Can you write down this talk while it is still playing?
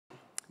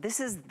This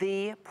is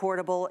the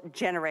portable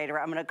generator,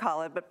 I'm gonna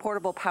call it, but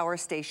portable power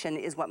station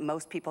is what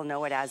most people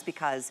know it as,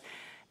 because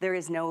there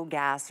is no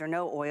gas or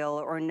no oil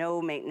or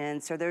no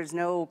maintenance, or there's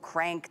no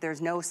crank,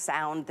 there's no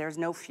sound, there's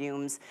no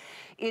fumes.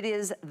 It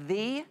is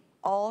the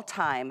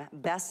all-time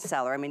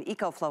bestseller. I mean,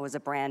 EcoFlow is a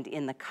brand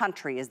in the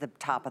country, is the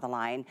top of the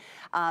line.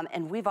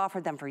 And we've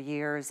offered them for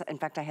years. In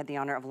fact, I had the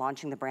honor of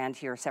launching the brand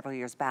here several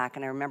years back,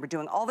 and I remember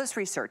doing all this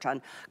research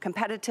on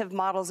competitive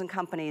models and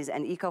companies,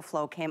 and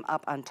EcoFlow came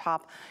up on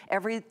top.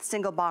 Every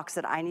single box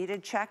that I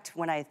needed checked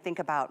when I think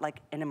about like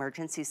an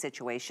emergency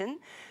situation.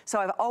 So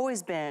I've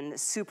always been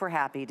super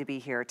happy to be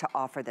here to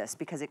offer this,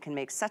 because it can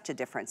make such a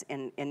difference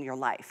in your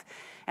life.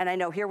 And I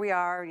know here we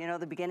are, you know,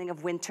 the beginning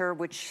of winter,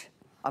 which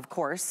of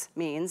course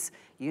means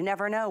you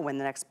never know when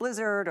the next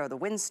blizzard or the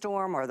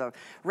windstorm or the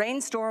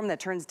rainstorm that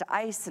turns to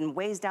ice and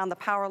weighs down the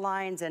power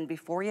lines, and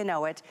before you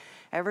know it,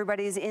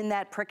 everybody's in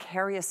that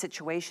precarious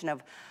situation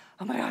of,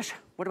 oh my gosh,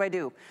 what do I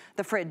do?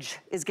 The fridge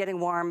is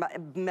getting warm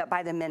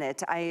by the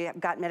minute. I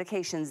got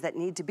medications that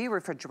need to be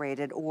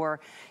refrigerated, or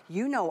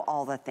you know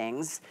all the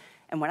things.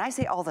 And when I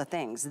say all the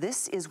things,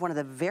 this is one of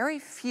the very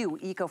few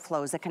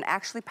EcoFlows that can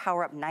actually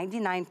power up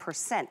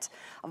 99%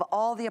 of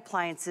all the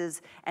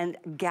appliances and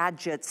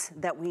gadgets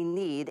that we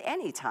need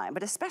anytime,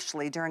 but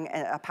especially during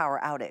a power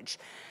outage.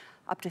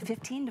 Up to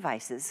 15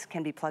 devices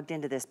can be plugged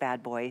into this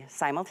bad boy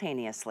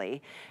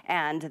simultaneously,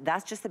 and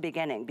that's just the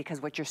beginning, because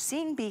what you're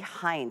seeing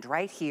behind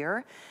right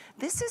here,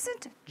 this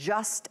isn't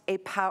just a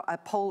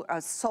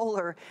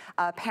solar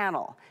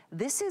panel.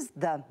 This is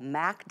the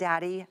Mac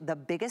Daddy, the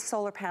biggest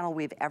solar panel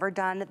we've ever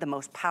done, the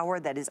most power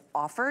that is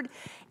offered.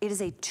 It is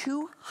a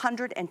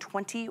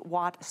 220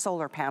 watt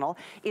solar panel.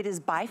 It is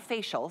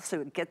bifacial,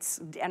 so it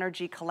gets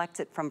energy, collects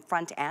it from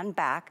front and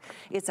back.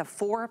 It's a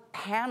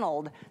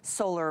 4-paneled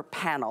solar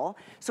panel,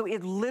 so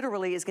it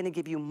literally is gonna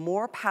give you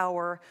more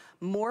power,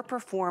 more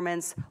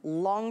performance,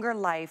 longer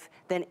life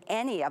than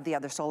any of the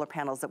other solar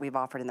panels that we've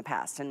offered in the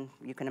past. And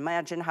you can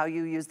imagine how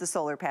you use the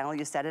solar panel.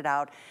 You set it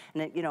out,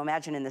 and it, you know,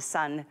 imagine in the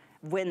sun,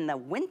 when the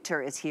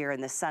winter is here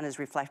and the sun is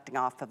reflecting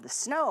off of the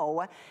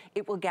snow,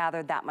 it will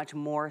gather that much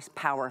more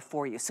power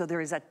for you. So there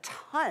is a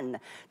ton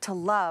to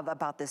love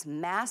about this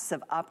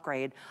massive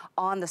upgrade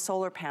on the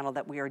solar panel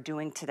that we are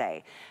doing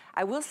today.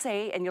 I will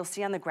say, and you'll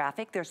see on the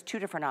graphic, there's 2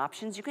 different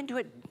options. You can do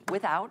it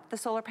without the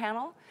solar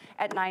panel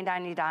at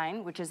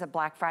 $9.99, which is a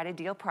Black Friday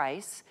deal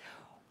price,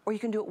 or you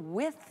can do it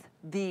with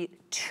the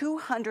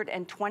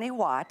 220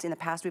 watt. In the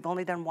past, we've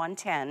only done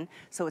 110,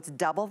 so it's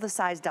double the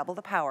size, double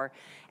the power.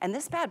 And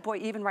this bad boy,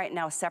 even right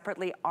now,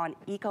 separately on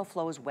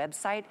EcoFlow's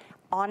website,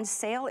 on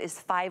sale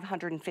is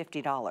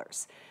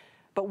 $550.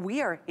 But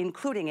we are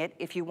including it,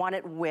 if you want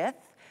it with,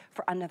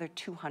 for another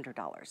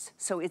 $200.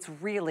 So it's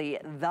really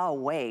the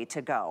way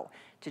to go,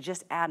 to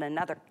just add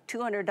another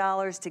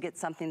 $200 to get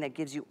something that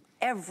gives you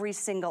every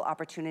single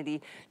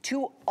opportunity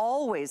to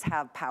always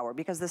have power,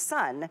 because the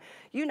sun,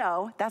 you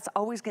know, that's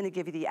always gonna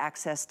give you the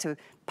access to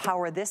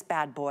power this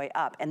bad boy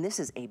up, and this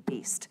is a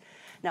beast.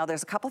 Now,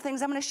 there's a couple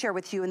things I'm gonna share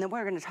with you, and then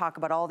we're gonna talk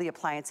about all the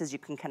appliances you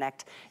can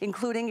connect,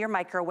 including your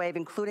microwave,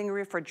 including your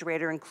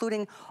refrigerator,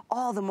 including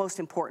all the most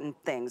important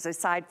things,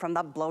 aside from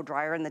the blow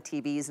dryer and the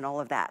TVs and all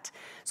of that.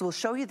 So we'll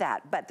show you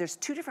that, but there's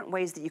 2 different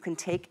ways that you can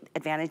take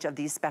advantage of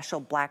these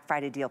special Black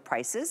Friday deal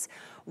prices,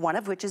 one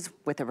of which is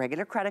with a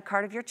regular credit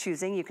card of your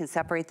choosing. You can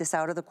separate this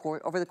out of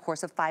over the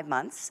course of 5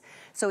 months.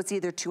 So it's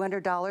either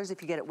 $200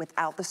 if you get it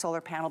without the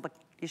solar panel, but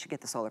you should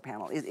get the solar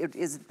panel. It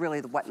is really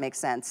what makes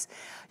sense.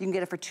 You can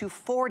get it for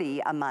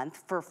 $240 a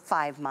month for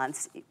 5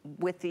 months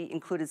with the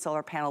included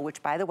solar panel,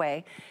 which, by the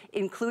way,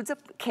 includes a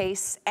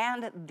case,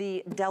 and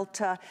the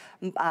Delta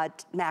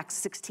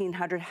Max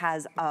 1600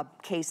 has a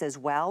case as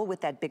well with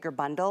that bigger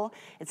bundle.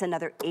 It's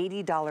another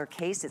 $80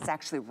 case. It's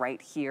actually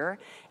right here,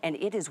 and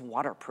it is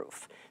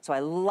waterproof. So I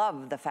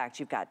love the fact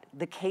you've got,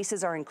 the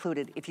cases are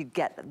included if you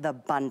get the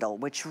bundle,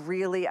 which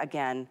really,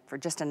 again, for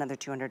just another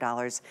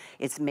 $200,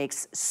 it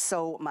makes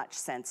so much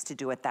sense to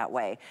do it that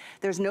way.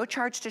 There's no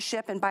charge to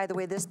ship, and by the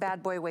way, this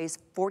bad boy weighs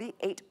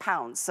 48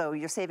 pounds, so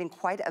you're saving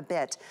quite a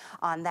bit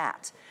on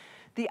that.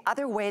 The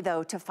other way,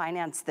 though, to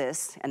finance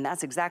this, and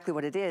that's exactly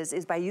what it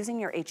is by using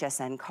your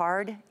HSN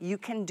card. You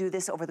can do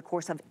this over the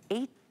course of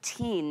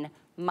 18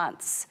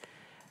 months.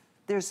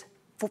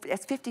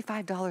 It's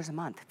 $55 a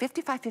month,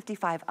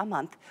 $55.55 a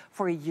month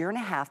for a year and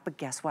a half, but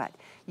guess what?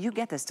 You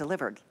get this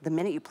delivered. The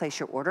minute you place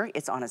your order,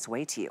 it's on its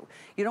way to you.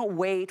 You don't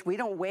wait, we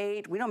don't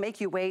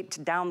make you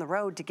wait down the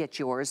road to get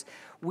yours.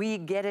 We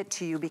get it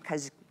to you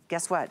because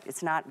guess what?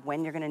 It's not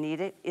when you're gonna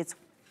need it, it's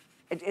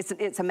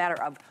a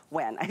matter of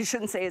when. I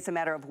shouldn't say it's a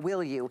matter of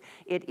will you.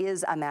 It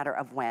is a matter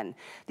of when.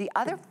 The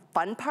other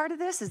fun part of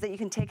this is that you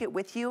can take it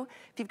with you.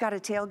 If you've got a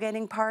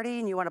tailgating party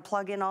and you want to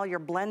plug in all your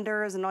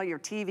blenders and all your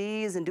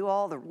TVs and do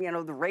all the, you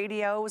know, the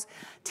radios,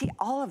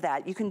 all of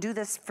that, you can do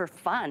this for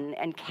fun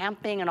and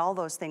camping and all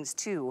those things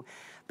too.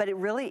 But it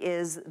really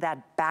is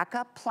that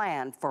backup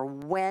plan for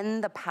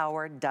when the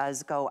power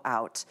does go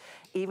out.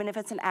 Even if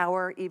it's an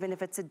hour, even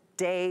if it's a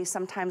day,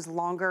 sometimes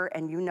longer,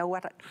 and you know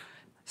what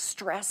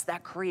stress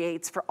that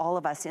creates for all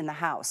of us in the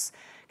house.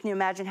 Can you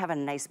imagine having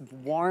a nice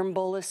warm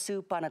bowl of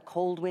soup on a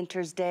cold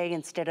winter's day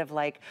instead of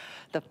like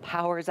the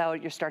power's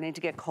out, you're starting to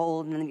get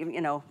cold, and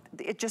you know,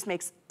 it just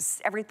makes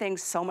everything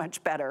so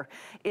much better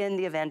in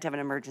the event of an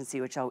emergency,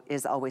 which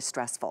is always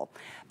stressful.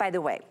 By the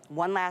way,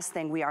 one last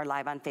thing, we are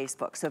live on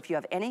Facebook. So if you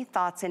have any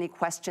thoughts, any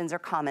questions or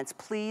comments,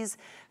 please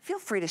feel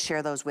free to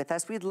share those with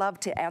us. We'd love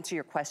to answer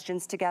your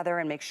questions together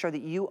and make sure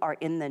that you are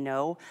in the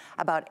know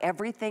about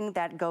everything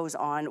that goes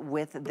on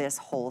with this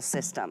whole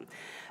system.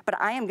 But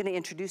I am going to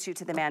introduce you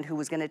to the man who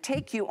was going to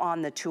take you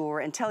on the tour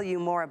and tell you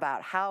more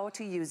about how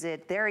to use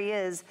it. There he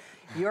is,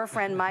 your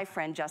friend, my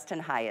friend, Justin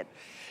Hyatt.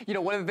 You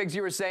know, one of the things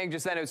you were saying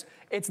just then is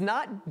it's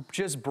not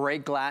just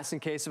break glass in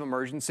case of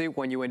emergency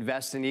when you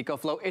invest in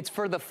EcoFlow. It's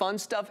for the fun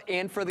stuff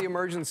and for the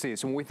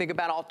emergencies. When we think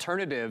about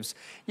alternatives,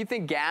 you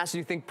think gas,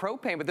 you think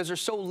propane, but those are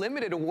so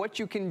limited in what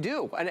you can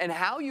do and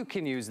how you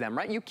can use them,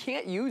 right? You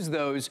can't use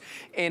those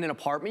in an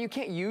apartment. You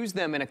can't use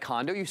them in a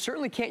condo. You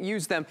certainly can't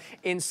use them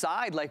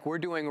inside like we're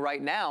doing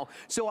right now.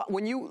 So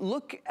when you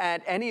look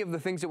at any of the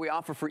things that we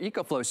offer for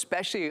EcoFlow,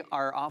 especially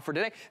our offer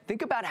today,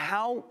 think about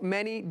how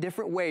many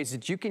different ways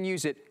that you can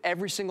use it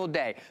every single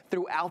day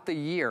throughout the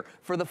year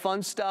for the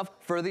fun stuff,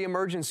 for the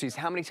emergencies,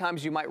 how many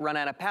times you might run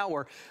out of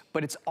power,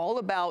 but it's all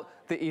about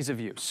the ease of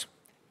use.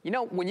 You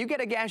know, when you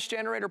get a gas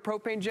generator,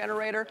 propane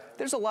generator,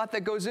 there's a lot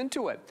that goes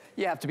into it.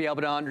 You have to be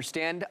able to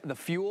understand the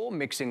fuel,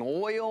 mixing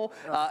oil,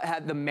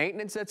 have the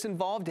maintenance that's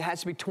involved. It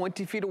has to be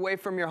 20 feet away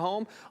from your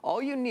home.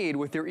 All you need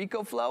with your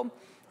EcoFlow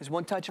is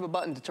one touch of a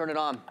button to turn it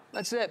on.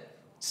 That's it.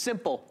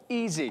 Simple,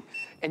 easy.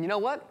 And you know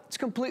what? It's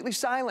completely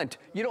silent.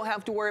 You don't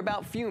have to worry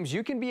about fumes.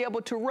 You can be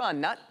able to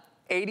run not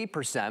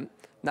 80%,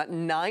 not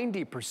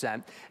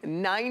 90%,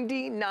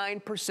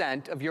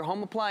 99% of your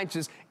home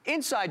appliances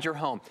inside your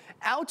home,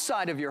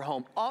 outside of your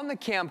home, on the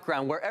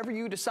campground, wherever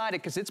you decide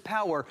it, because it's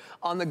power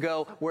on the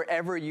go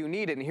wherever you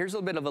need it. And here's a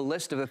little bit of a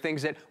list of the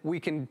things that we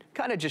can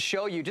kind of just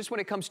show you just when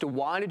it comes to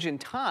wattage and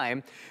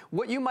time,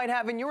 what you might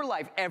have in your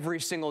life every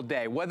single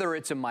day, whether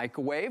it's a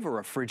microwave, a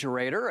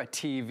refrigerator, a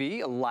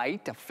TV, a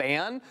light, a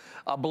fan,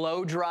 a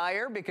blow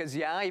dryer, because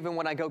yeah, even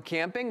when I go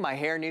camping, my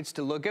hair needs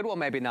to look good. Well,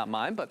 maybe not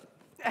mine, but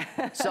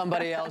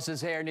somebody else's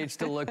hair needs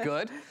to look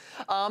good.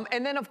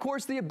 And then, of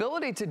course, the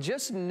ability to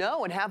just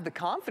know and have the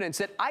confidence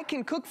that I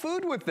can cook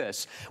food with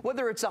this,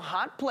 whether it's a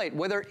hot plate,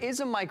 whether it is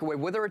a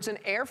microwave, whether it's an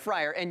air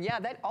fryer. And yeah,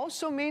 that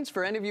also means,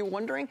 for any of you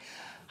wondering,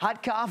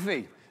 hot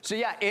coffee. So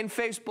yeah, in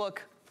Facebook,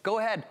 go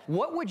ahead.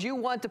 What would you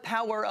want to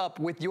power up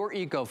with your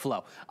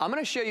EcoFlow? I'm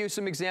going to show you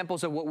some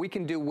examples of what we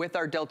can do with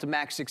our Delta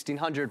Max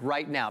 1600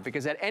 right now,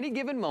 because at any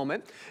given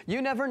moment, you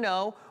never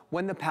know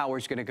when the power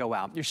is going to go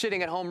out. You're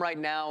sitting at home right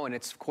now, and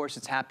of course,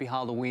 it's happy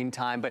Halloween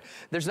time, but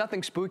there's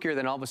nothing spookier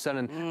than all of a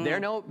sudden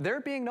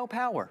there being no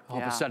power.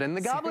 All of a sudden,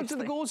 the goblins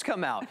and the ghouls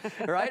come out,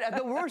 right? At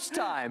the worst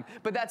time,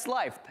 but that's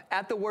life.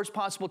 At the worst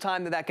possible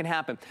time that can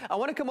happen. I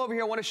want to come over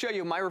here, I want to show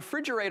you my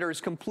refrigerator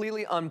is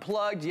completely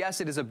unplugged. Yes,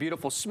 it is a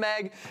beautiful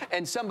Smeg,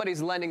 and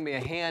somebody's lending me a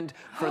hand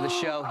for the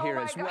show here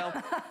as well.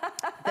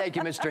 Thank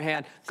you, Mr.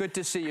 Hand. Good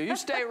to see you. You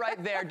stay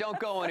right there. Don't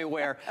go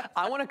anywhere.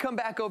 I want to come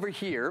back over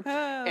here,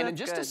 and in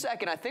just a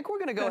second, I think we're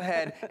going to go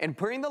ahead and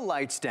bring the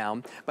lights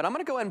down, but I'm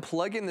going to go ahead and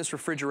plug in this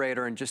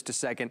refrigerator in just a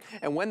second.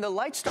 And when the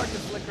lights start to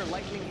flicker,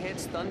 lightning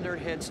hits, thunder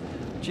hits,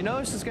 do you know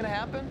this is going to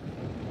happen?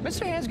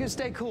 Mr. Hand's going to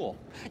stay cool.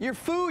 Your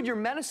food, your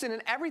medicine,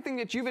 and everything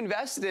that you've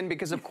invested in,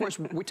 because of course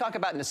we talk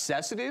about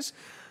necessities.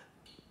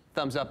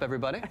 Thumbs up,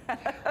 everybody.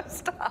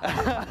 Stop.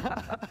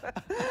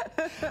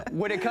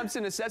 When it comes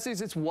to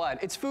necessities, it's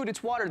what? It's food,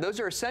 it's water. Those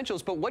are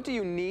essentials. But what do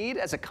you need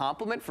as a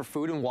complement for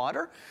food and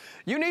water?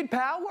 You need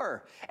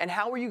power. And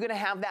how are you going to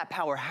have that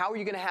power? How are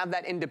you going to have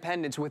that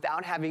independence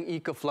without having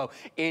EcoFlow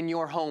in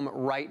your home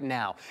right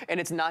now? And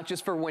it's not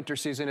just for winter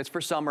season, it's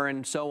for summer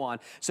and so on.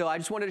 So I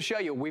just wanted to show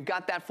you, we've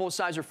got that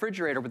full-size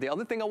refrigerator. But the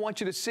other thing I want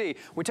you to see,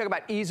 we talk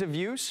about ease of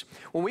use.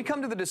 When we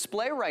come to the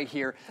display right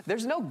here,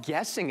 there's no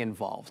guessing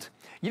involved.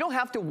 You don't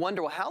have to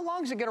wonder, well, how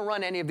long is it going to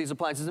run any of these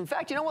appliances? In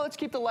fact, you know what? Let's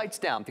keep the lights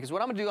down, because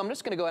what I'm going to do, I'm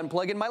just going to go ahead and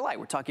plug in my light.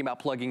 We're talking about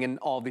plugging in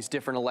all these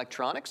different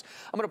electronics.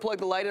 I'm going to plug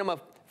the light in. I'm going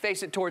to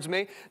face it towards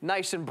me,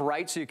 nice and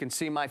bright so you can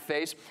see my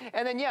face.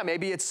 And then, yeah,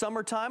 maybe it's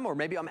summertime, or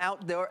maybe I'm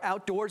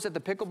outdoors at the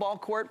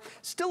pickleball court.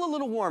 Still a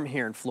little warm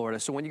here in Florida,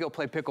 so when you go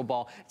play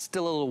pickleball, it's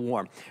still a little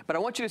warm. But I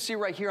want you to see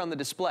right here on the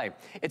display.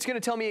 It's going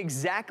to tell me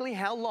exactly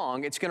how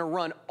long it's going to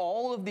run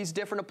all of these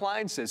different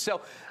appliances.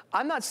 So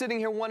I'm not sitting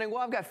here wondering,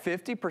 well, I've got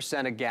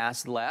 50% of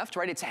gas left,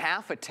 right? It's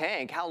half a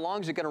tank. How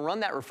long is it going to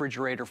run that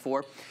refrigerator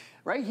for?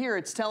 Right here,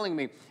 it's telling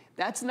me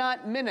that's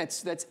not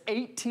minutes, that's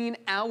 18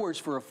 hours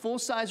for a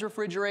full-size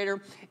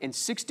refrigerator and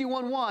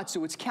 61 watts,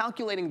 so it's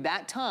calculating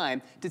that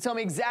time to tell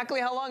me exactly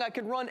how long I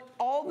could run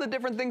all the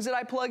different things that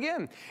I plug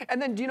in. And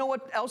then do you know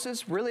what else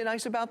is really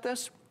nice about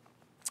this?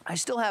 I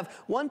still have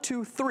 1,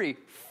 2, 3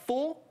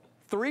 full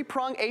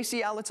 3-prong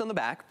AC outlets on the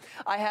back.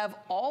 I have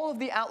all of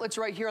the outlets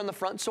right here on the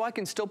front, so I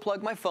can still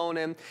plug my phone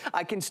in.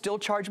 I can still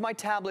charge my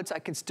tablets. I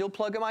can still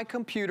plug in my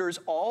computers,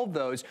 all of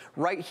those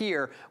right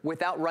here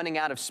without running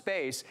out of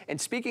space.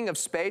 And speaking of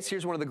space,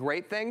 here's one of the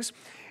great things.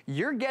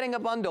 you're getting a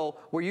bundle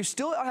where you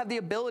still have the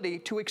ability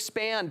to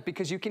expand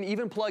because you can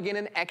even plug in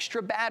an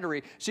extra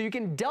battery. So you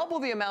can double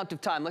the amount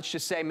of time. Let's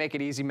just say, make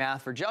it easy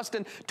math for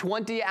Justin,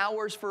 20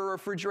 hours for a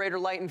refrigerator,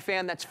 light, and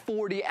fan, that's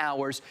 40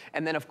 hours.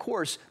 And then, of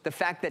course, the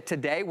fact that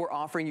today we're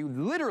offering you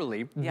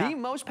literally the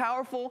most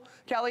powerful,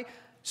 Kelly,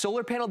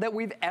 solar panel that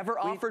we've ever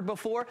offered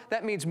before.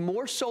 That means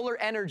more solar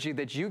energy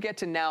that you get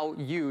to now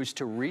use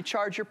to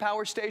recharge your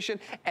power station,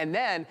 and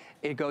then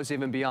it goes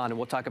even beyond, and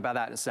we'll talk about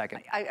that in a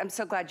second. I'm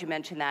so glad you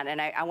mentioned that,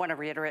 and I want to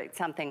reiterate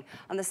something.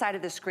 On the side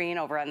of the screen,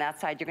 over on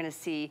that side, you're going to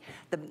see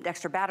the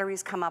extra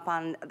batteries come up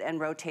on and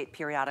rotate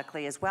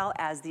periodically, as well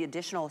as the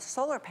additional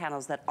solar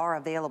panels that are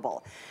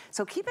available.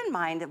 So keep in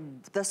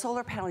mind, the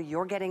solar panel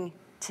you're getting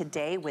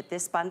today with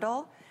this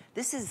bundle,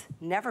 this has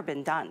never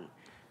been done.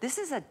 This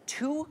is a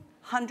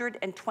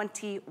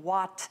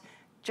 220-watt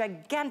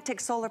gigantic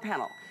solar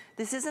panel.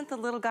 This isn't the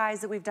little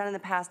guys that we've done in the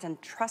past,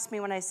 and trust me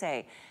when I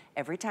say,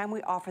 every time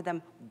we offer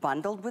them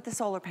bundled with the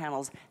solar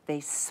panels, they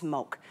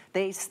smoke.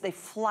 They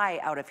fly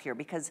out of here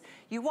because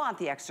you want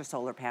the extra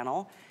solar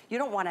panel. You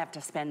don't want to have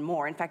to spend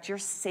more. In fact, you're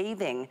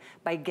saving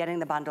by getting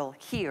the bundle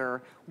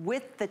here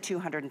with the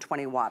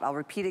 220 watt. I'll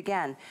repeat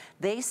again,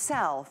 they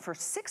sell for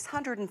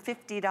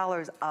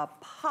 $650 a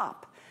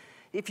pop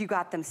if you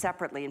got them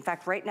separately. In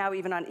fact, right now,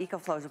 even on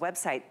EcoFlow's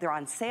website, they're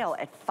on sale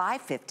at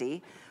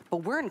 $550,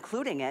 but we're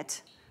including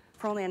it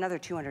for only another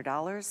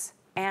 $200.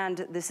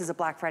 And this is a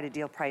Black Friday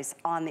deal price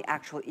on the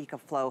actual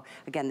EcoFlow.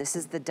 Again, this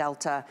is the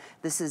Delta,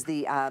 this is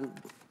the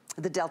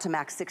Delta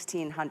Max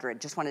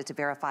 1600. Just wanted to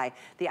verify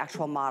the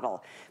actual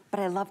model. But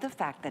I love the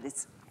fact that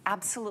it's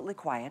absolutely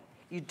quiet.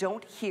 You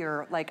don't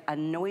hear like a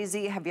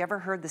noisy, have you ever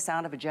heard the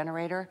sound of a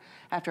generator?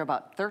 After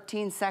about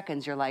 13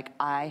 seconds, you're like,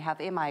 I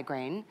have a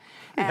migraine.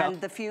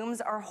 And the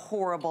fumes are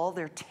horrible.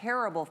 They're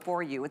terrible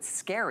for you. It's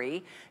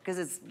scary because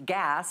it's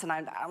gas, and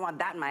I don't want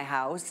that in my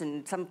house.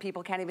 And some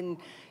people can't even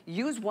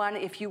use one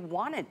if you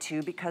wanted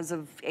to because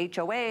of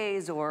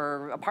HOAs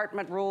or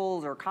apartment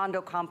rules or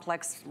condo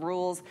complex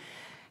rules.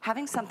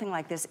 Having something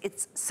like this,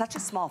 it's such a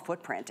small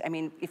footprint. I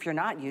mean, if you're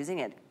not using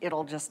it,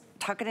 it'll just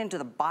tuck it into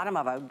the bottom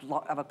of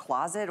a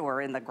closet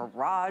or in the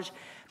garage.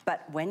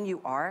 But when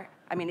you are,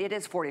 I mean, it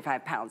is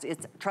 45 pounds.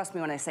 Trust me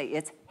when I say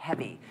it's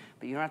heavy,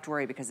 but you don't have to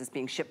worry because it's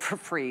being shipped for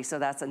free. So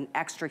that's an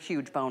extra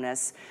huge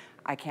bonus.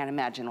 I can't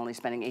imagine only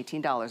spending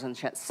 $18 on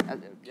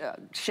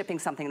shipping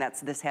something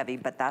that's this heavy,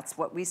 but that's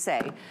what we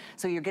say.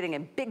 So you're getting a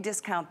big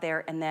discount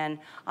there. And then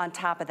on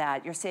top of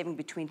that, you're saving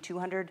between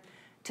 $200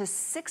 to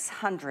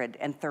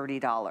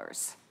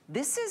 $630.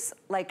 This is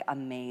like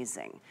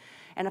amazing.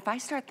 And if I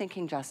start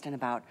thinking, Justin,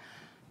 about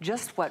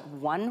just what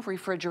one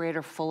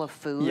refrigerator full of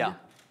food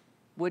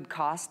would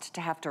cost to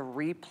have to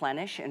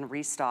replenish and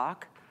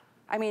restock,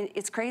 I mean,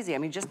 it's crazy. I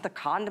mean, just the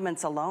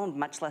condiments alone,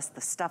 much less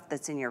the stuff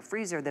that's in your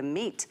freezer, the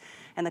meat,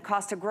 and the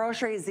cost of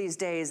groceries these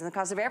days, and the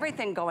cost of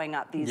everything going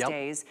up these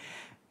days.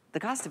 The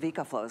cost of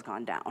EcoFlow has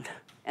gone down,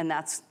 and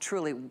that's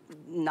truly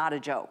not a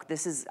joke.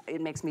 It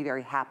makes me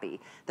very happy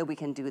that we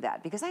can do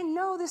that, because I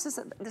know this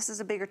is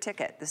a bigger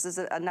ticket. This is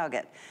a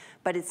nugget,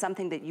 but it's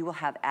something that you will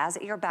have as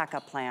your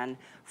backup plan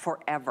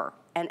forever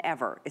and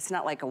ever. It's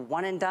not like a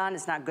one and done.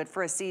 It's not good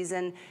for a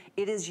season.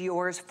 It is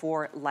yours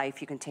for life.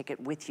 You can take it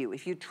with you.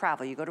 If you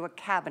travel, you go to a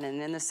cabin,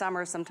 and in the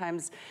summer,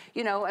 sometimes,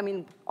 you know, I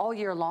mean, all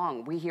year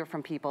long, we hear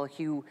from people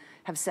who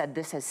have said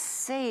this has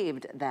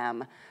saved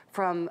them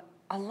from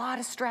a lot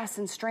of stress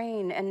and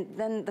strain, and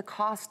then the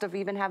cost of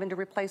even having to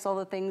replace all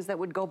the things that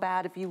would go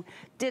bad if you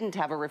didn't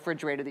have a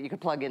refrigerator that you could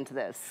plug into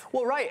this.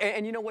 Well, right,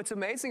 and you know what's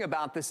amazing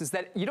about this is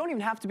that you don't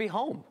even have to be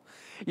home.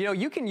 You know,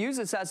 you can use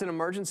this as an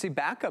emergency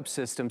backup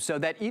system so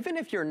that even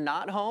if you're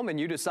not home and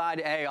you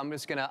decide, hey, I'm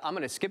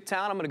gonna skip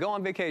town, I'm gonna go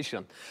on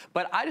vacation,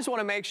 but I just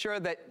wanna make sure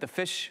that the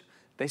fish,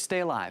 they stay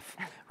alive,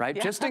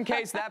 right? Just in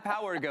case that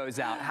power goes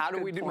out. How do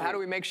we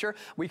make sure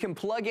we can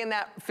plug in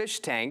that fish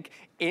tank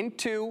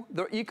into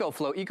the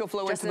EcoFlow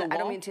Justin, into the wall? I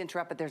don't mean to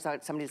interrupt, but there's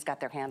somebody's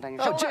got their hand on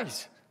your shoulder. Oh,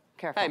 jeez.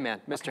 Careful. Hey,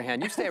 man, Mr.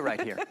 Hand, you stay right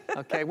here.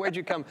 Okay, where'd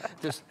you come?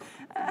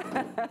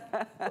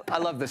 I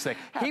love this thing.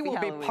 He will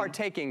be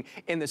partaking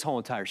in this whole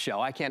entire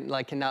show. I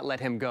cannot let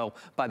him go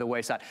by the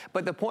wayside.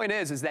 But the point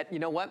is that, you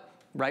know what?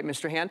 Right,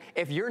 Mr. Hand?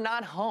 If you're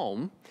not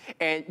home,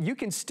 and you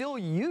can still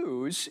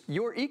use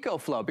your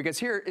EcoFlow, because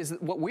here is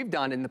what we've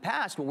done in the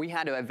past when we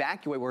had to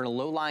evacuate, we're in a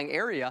low-lying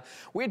area,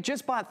 we had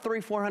just bought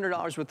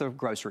 $300-400 worth of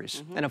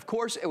groceries. And of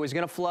course, it was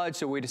gonna flood,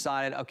 so we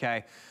decided,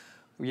 okay,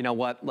 you know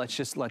what,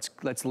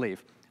 let's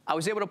leave. I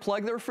was able to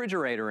plug the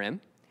refrigerator in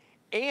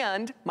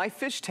and my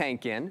fish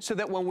tank in, so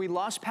that when we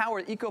lost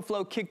power,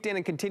 EcoFlow kicked in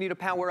and continued to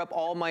power up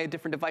all my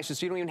different devices,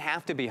 so you don't even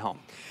have to be home.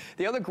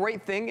 The other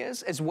great thing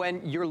is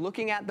when you're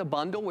looking at the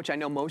bundle, which I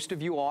know most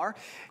of you are,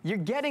 you're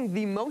getting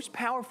the most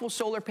powerful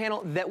solar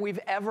panel that we've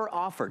ever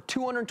offered,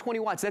 220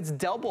 watts. That's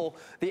double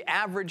the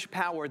average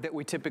power that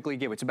we typically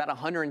give. It's about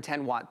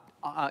 110 watt,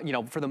 you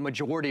know, for the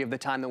majority of the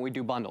time that we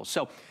do bundles.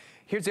 So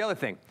here's the other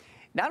thing.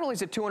 Not only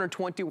is it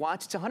 220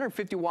 watts, it's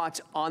 150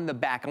 watts on the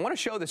back. I want to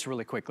show this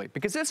really quickly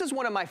because this is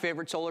one of my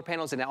favorite solar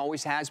panels, and it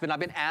always has been. I've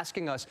been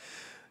asking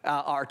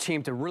our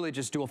team to really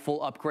just do a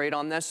full upgrade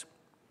on this.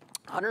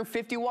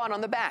 150 watt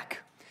on the back,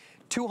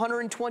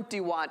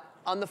 220 watt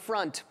on the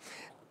front.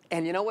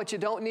 And you know what you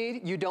don't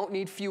need? You don't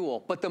need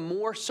fuel. But the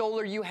more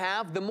solar you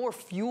have, the more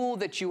fuel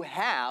that you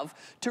have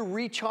to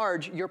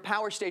recharge your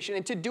power station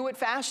and to do it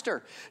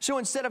faster. So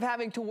instead of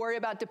having to worry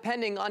about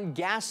depending on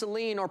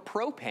gasoline or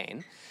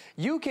propane,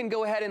 you can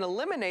go ahead and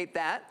eliminate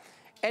that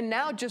and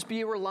now just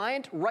be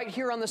reliant right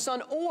here on the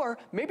sun. Or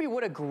maybe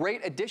what a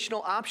great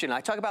additional option.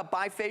 I talk about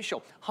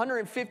bifacial,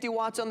 150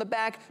 watts on the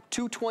back,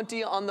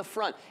 220 on the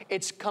front.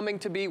 It's coming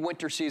to be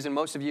winter season.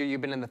 Most of you, you've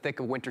been in the thick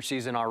of winter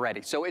season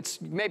already. So it's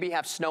maybe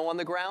have snow on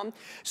the ground.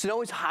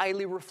 Snow is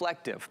highly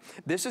reflective.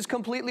 This is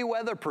completely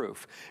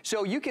weatherproof.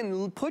 So you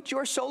can put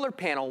your solar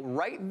panel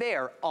right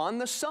there on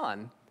the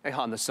sun, not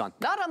on the sun.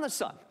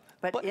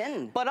 But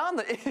on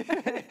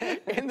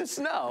the in the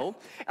snow,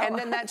 and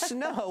then that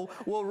snow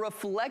will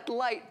reflect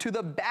light to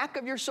the back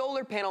of your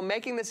solar panel,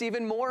 making this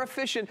even more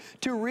efficient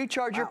to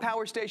recharge your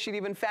power station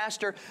even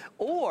faster,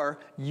 or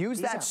use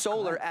that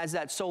solar as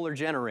that solar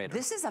generator.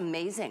 This is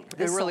amazing. It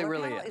This really, solar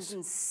really panel is. is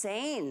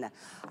insane.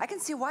 I can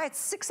see why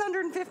it's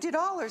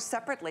 $650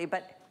 separately,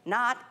 but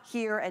not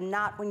here and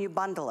not when you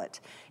bundle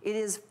it. It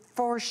is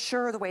for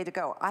sure the way to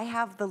go. I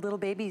have the little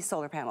baby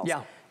solar panels.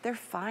 Yeah. They're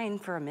fine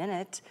for a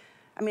minute.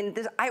 I mean,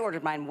 I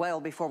ordered mine well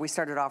before we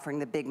started offering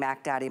the Big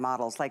Mac Daddy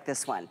models like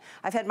this one.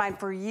 I've had mine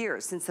for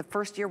years, since the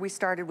first year we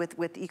started with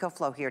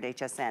EcoFlow here at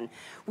HSN.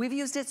 We've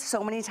used it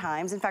so many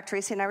times. In fact,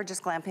 Tracy and I were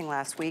just glamping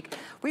last week.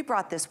 We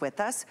brought this with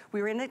us.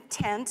 We were in a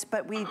tent,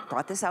 but we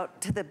brought this out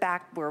to the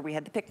back where we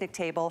had the picnic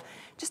table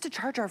just to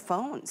charge our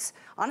phones.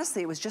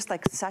 Honestly, it was just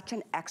like such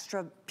an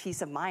extra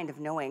peace of mind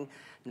of knowing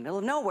in the middle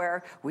of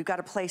nowhere, we've got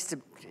a place to,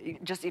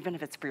 just even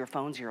if it's for your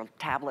phones, your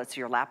tablets,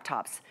 your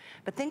laptops.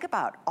 But think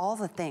about all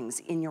the things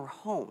in your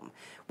home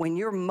when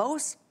you're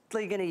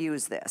mostly gonna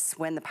use this,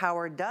 when the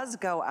power does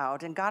go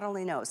out, and God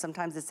only knows,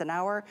 sometimes it's an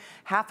hour,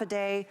 half a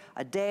day,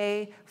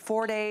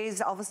 4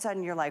 days, all of a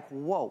sudden you're like,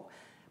 whoa.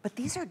 But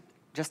these are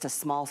just a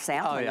small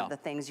sampling of the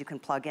things you can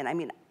plug in. I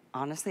mean,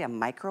 honestly, a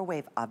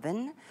microwave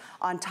oven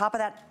on top of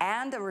that,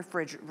 and a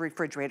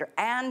refrigerator,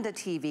 and a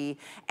TV,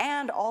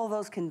 and all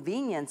those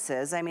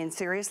conveniences. I mean,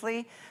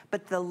 seriously,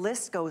 but the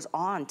list goes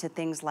on to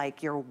things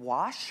like your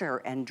washer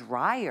and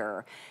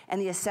dryer,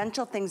 and the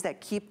essential things that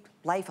keep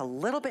life a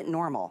little bit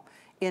normal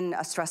in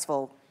a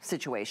stressful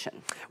situation.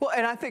 Well,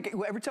 and I think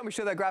every time we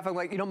show that graphic, I'm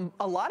like, you know,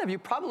 a lot of you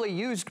probably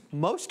used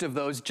most of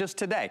those just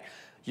today.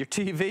 Your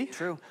TV,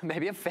 true,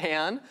 maybe a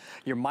fan,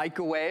 your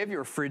microwave, your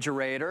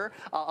refrigerator,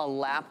 a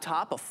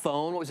laptop, a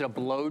phone, what was it, a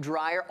blow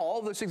dryer,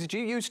 all those things that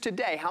you use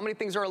today. How many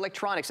things are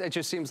electronics? It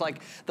just seems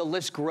like the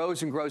list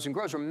grows and grows and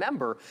grows.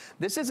 Remember,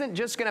 this isn't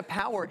just gonna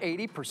power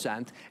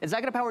 80%, it's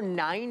not gonna power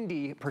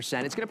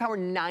 90%, it's gonna power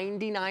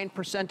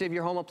 99% of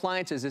your home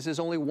appliances. This is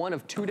only one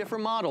of 2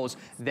 different models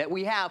that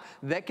we have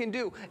that can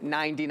do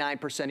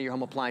 99% of your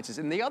home appliances.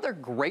 And the other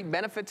great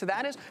benefit to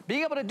that is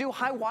being able to do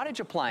high wattage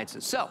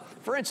appliances. So,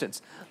 for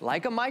instance,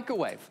 like a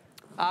microwave.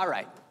 All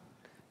right,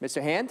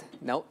 Mr. Hand,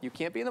 no, you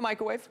can't be in the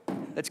microwave.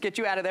 Let's get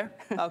you out of there,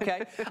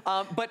 okay?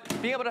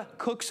 But being able to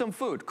cook some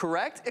food,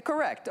 correct?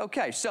 Correct,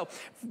 okay. So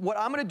what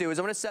I'm gonna do is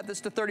I'm gonna set this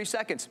to 30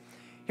 seconds.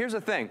 Here's the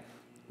thing,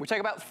 we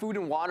talk about food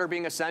and water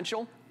being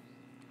essential.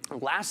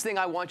 Last thing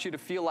I want you to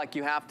feel like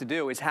you have to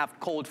do is have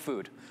cold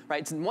food,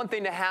 right? It's one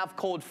thing to have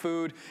cold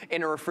food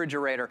in a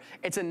refrigerator.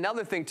 It's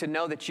another thing to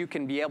know that you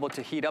can be able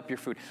to heat up your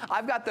food.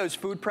 I've got those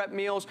food prep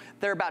meals.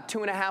 They're about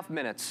 2.5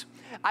 minutes.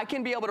 I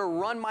can be able to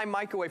run my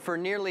microwave for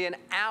nearly an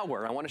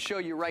hour. I want to show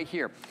you right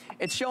here.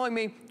 It's showing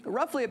me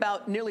roughly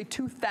about nearly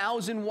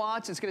 2,000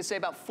 watts. It's going to say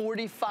about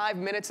 45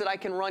 minutes that I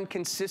can run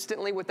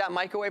consistently with that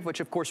microwave, which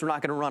of course we're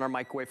not going to run our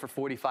microwave for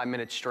 45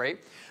 minutes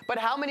straight. But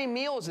how many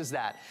meals is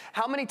that?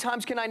 How many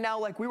times can I now,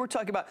 like we were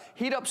talking about,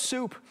 heat up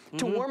soup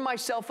to warm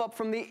myself up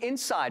from the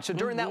inside? So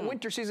during that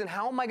winter season,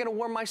 how am I going to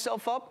warm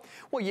myself up?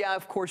 Well, yeah,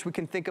 of course we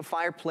can think of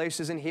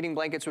fireplaces and heating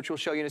blankets, which we'll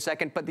show you in a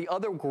second. But the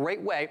other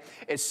great way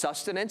is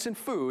sustenance and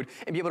food,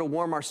 and be able to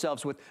warm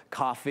ourselves with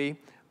coffee,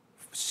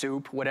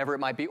 soup, whatever it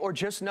might be, or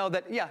just know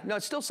that, yeah, no,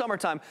 it's still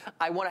summertime.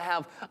 I want to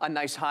have a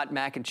nice hot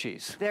mac and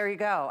cheese. There you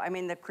go. I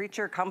mean, the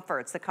creature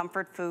comforts, the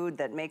comfort food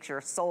that makes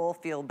your soul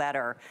feel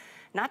better.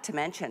 Not to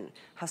mention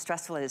how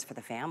stressful it is for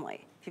the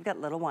family. If you've got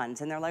little ones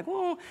and they're like,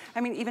 well,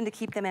 I mean, even to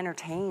keep them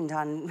entertained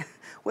on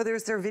whether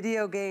it's their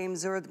video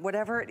games or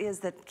whatever it is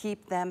that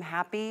keep them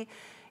happy,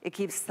 it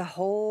keeps the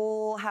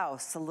whole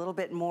house a little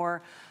bit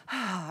more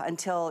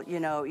until, you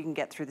know, you can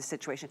get through the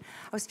situation.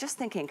 I was just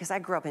thinking, because I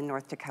grew up in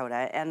North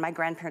Dakota and my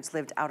grandparents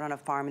lived out on a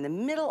farm in the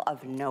middle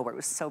of nowhere. It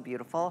was so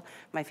beautiful.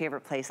 My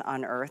favorite place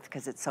on earth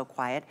because it's so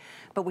quiet.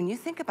 But when you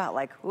think about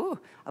like, ooh,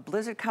 a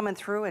blizzard coming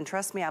through, and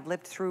trust me, I've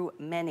lived through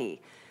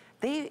many.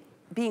 They,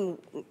 being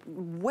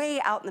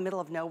way out in the middle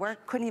of nowhere,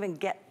 couldn't even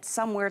get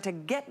somewhere to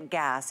get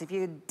gas if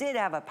you did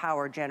have a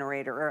power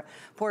generator or a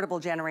portable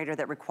generator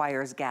that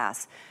requires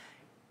gas.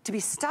 To be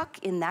stuck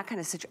in that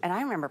kind of situation, and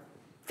I remember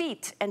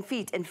feet and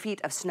feet and feet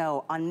of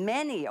snow on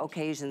many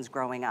occasions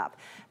growing up.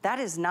 That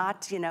is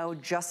not, you know,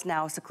 just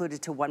now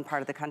secluded to one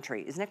part of the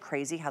country. Isn't it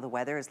crazy how the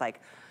weather is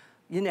like,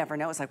 you never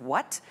know. It's like,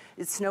 what?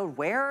 It snowed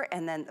where?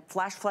 And then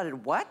flash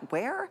flooded what?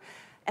 Where?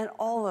 And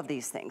all of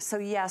these things. So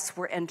yes,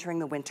 we're entering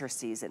the winter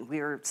season.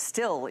 We're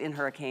still in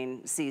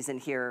hurricane season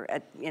here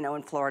at,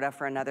 in Florida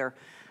for another,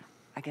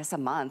 I guess, a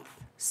month.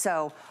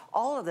 So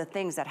all of the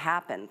things that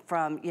happen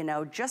from,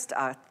 just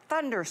a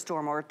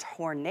thunderstorm or a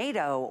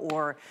tornado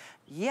or,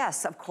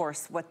 yes, of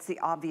course, what's the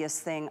obvious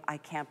thing? I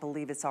can't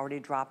believe it's already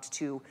dropped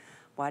to,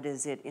 what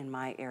is it in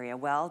my area?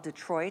 Well,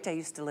 Detroit, I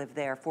used to live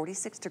there,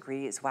 46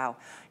 degrees, wow.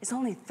 It's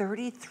only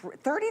 30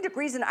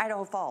 degrees in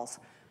Idaho Falls.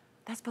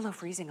 That's below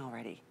freezing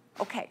already.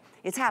 Okay,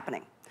 it's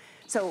happening.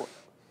 So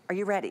are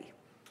you ready?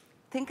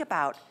 Think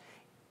about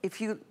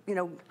if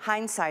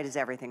hindsight is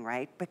everything,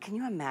 right? But can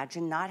you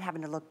imagine not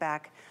having to look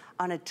back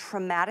on a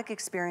traumatic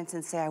experience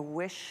and say, I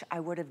wish I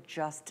would have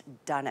just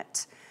done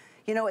it.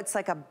 It's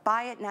like a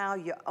buy it now,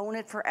 you own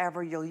it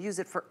forever, you'll use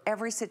it for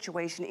every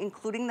situation,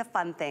 including the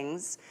fun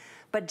things,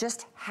 but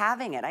just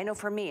having it. I know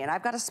for me, and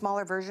I've got a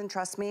smaller version,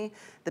 trust me,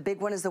 the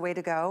big one is the way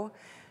to go.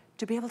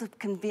 To be able to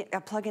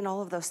plug in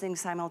all of those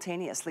things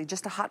simultaneously,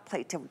 just a hot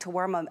plate to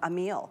warm a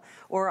meal,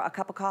 or a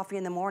cup of coffee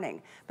in the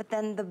morning. But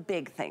then the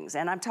big things,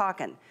 and I'm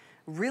talking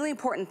really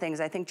important things.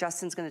 I think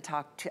Justin's gonna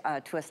talk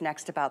to us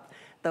next about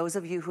those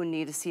of you who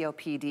need a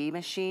COPD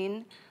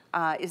machine.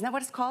 Isn't that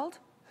what it's called?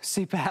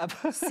 CPAP.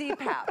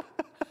 CPAP.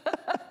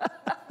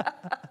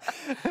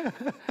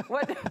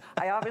 What?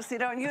 I obviously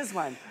don't use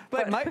one.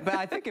 But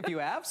I think if you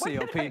have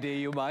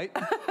COPD, you might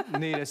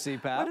need a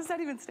CPAP. What does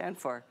that even stand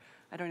for?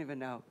 I don't even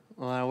know.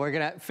 Well, we're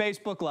gonna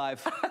Facebook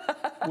Live.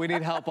 We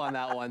need help on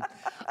that one.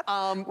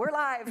 We're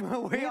live.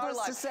 We are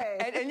live. To say.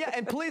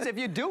 And please, if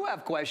you do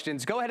have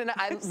questions, go ahead and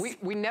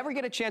we never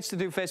get a chance to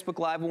do Facebook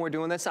Live when we're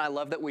doing this, and I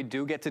love that we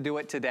do get to do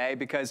it today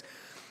because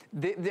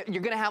you're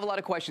going to have a lot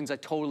of questions. I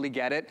totally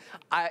get it.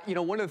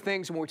 One of the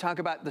things when we talk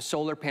about the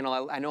solar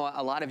panel, I know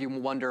a lot of you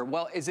wonder,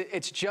 well,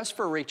 it's just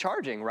for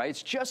recharging, right?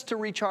 It's just to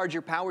recharge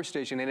your power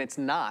station, and it's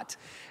not.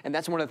 And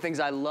that's one of the things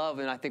I love,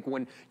 and I think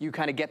when you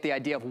kind of get the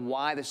idea of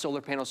why the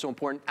solar panel is so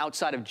important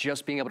outside of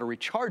just being able to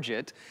recharge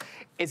it,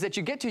 is that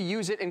you get to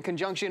use it in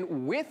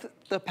conjunction with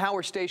the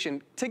power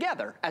station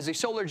together as a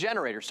solar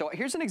generator. So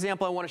here's an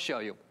example I want to show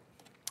you.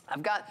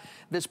 I've got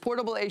this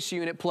portable AC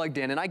unit plugged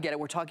in, and I get it.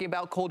 We're talking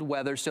about cold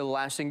weather, so the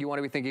last thing you want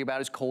to be thinking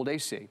about is cold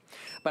AC.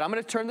 But I'm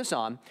going to turn this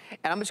on,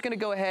 and I'm just going to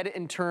go ahead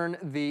and turn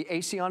the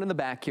AC on in the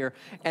back here,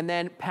 and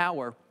then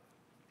power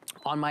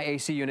on my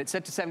AC unit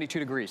set to 72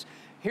 degrees.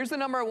 Here's the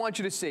number I want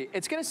you to see.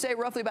 It's going to say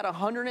roughly about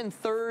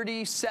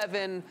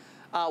 137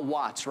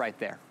 watts right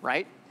there,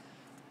 right?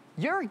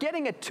 You're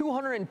getting a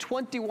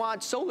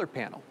 220-watt solar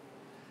panel.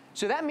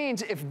 So that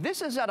means if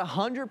this is at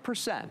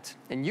 100%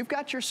 and you've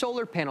got your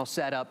solar panel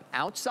set up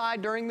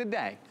outside during the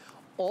day,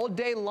 all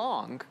day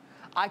long,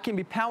 I can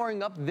be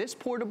powering up this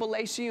portable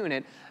AC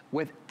unit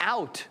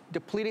without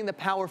depleting the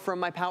power from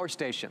my power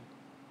station.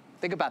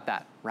 Think about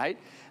that, right?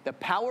 The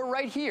power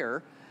right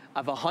here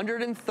of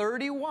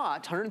 130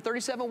 watts,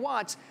 137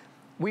 watts,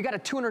 we got a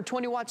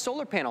 220-watt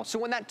solar panel. So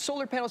when that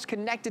solar panel is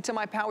connected to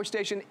my power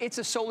station, it's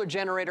a solar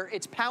generator.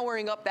 It's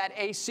powering up that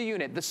AC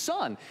unit. The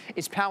sun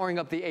is powering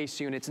up the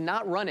AC unit. It's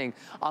not running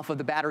off of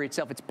the battery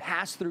itself. It's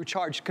pass-through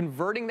charge,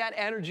 converting that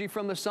energy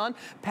from the sun,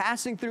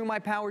 passing through my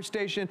power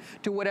station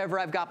to whatever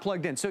I've got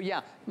plugged in. So yeah,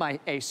 my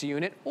AC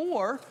unit,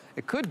 or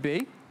it could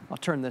be, I'll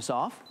turn this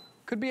off,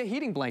 could be a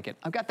heating blanket.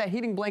 I've got that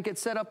heating blanket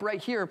set up right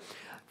here.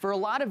 For a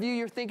lot of you,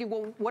 you're thinking,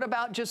 well, what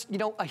about just,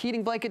 a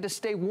heating blanket to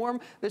stay warm?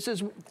 This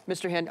is,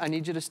 Mr. Hand, I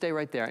need you to stay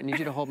right there. I need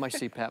you to hold my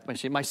CPAP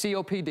machine, my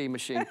COPD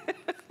machine.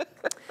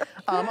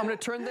 I'm going to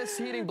turn this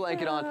heating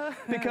blanket on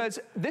because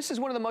this is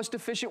one of the most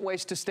efficient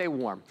ways to stay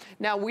warm.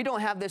 Now, we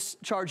don't have this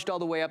charged all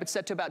the way up. It's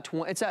set to about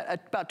it's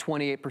at about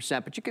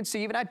 28%, but you can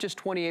see even at just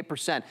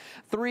 28%,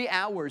 3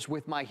 hours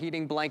with my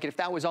heating blanket. If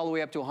that was all the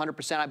way up to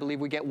 100%, I believe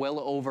we get well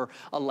over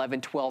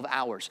 11, 12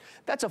 hours.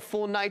 That's a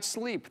full night's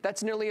sleep.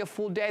 That's nearly a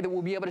full day that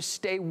we'll be able to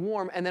stay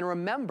warm. And then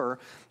remember,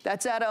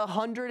 that's at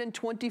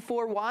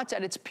 124 watts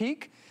at its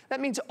peak. That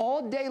means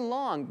all day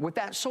long with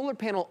that solar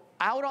panel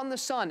out on the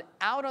sun,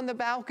 out on the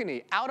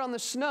balcony, out on the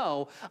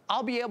snow,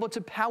 I'll be able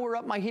to power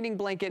up my heating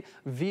blanket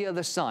via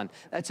the sun.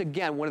 That's,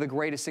 again, one of the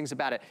greatest things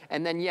about it.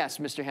 And then, yes,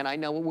 Mr. Hen, I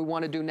know what we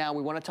want to do now.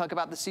 We want to talk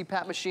about the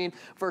CPAP machine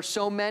for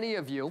so many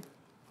of you.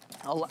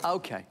 Oh,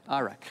 okay,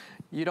 all right.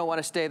 You don't want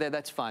to stay there,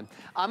 that's fine.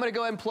 I'm going to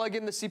go ahead and plug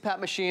in the CPAP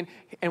machine,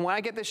 and when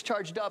I get this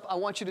charged up, I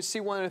want you to see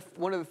one of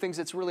the things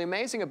that's really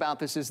amazing about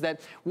this is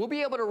that we'll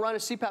be able to run a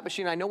CPAP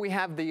machine. I know we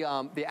have the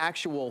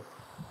actual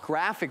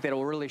graphic that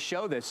will really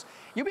show this.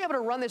 You'll be able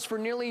to run this for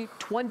nearly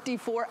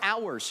 24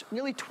 hours.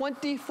 Nearly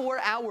 24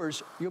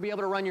 hours you'll be able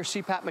to run your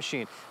CPAP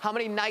machine. How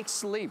many nights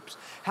sleeps?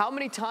 How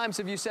many times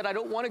have you said, I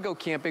don't want to go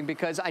camping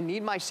because I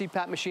need my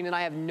CPAP machine and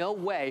I have no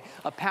way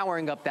of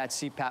powering up that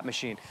CPAP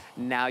machine?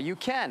 Now you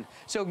can.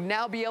 So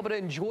now be able to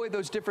enjoy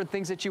those different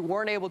things that you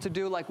weren't able to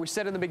do, like we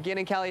said in the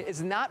beginning, Callie,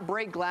 is not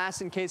break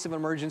glass in case of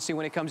emergency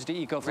when it comes to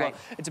EcoFlow. Right.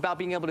 It's about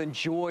being able to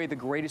enjoy the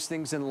greatest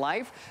things in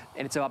life,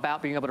 and it's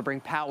about being able to bring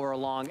power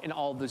along in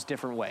all those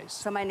different ways.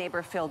 So my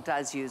neighbor Phil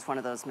does use one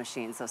of those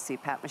machines, those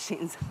CPAP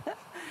machines.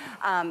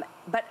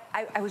 But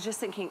I was just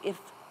thinking, if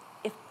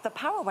if the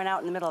power went out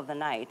in the middle of the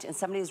night and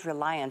somebody's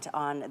reliant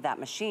on that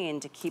machine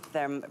to keep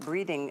them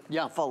breathing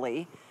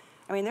fully,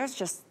 I mean, that's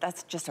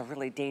just a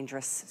really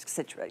dangerous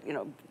situation, you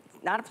know,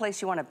 not a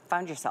place you want to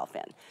find yourself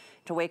in.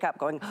 To wake up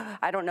going,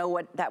 I don't know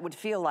what that would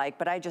feel like,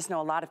 but I just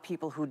know a lot of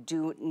people who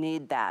do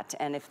need that.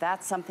 And if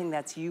that's something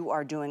that you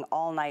are doing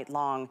all night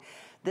long,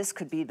 this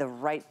could be the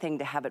right thing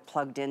to have it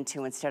plugged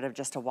into instead of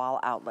just a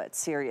wall outlet,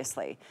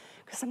 seriously.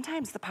 Because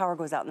sometimes the power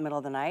goes out in the middle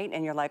of the night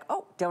and you're like,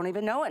 oh, don't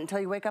even know it until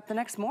you wake up the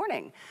next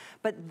morning.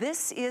 But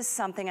this is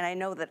something, and I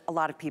know that a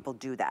lot of people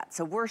do that.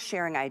 So we're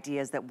sharing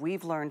ideas that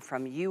we've learned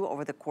from you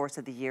over the course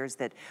of the years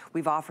that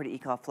we've offered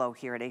EcoFlow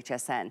here at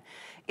HSN.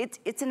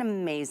 It's an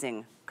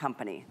amazing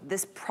company.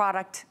 This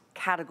product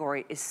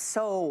category is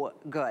so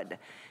good.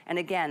 And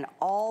again,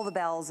 all the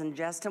bells, and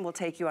Justin will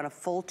take you on a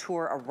full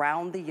tour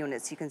around the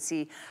unit so you can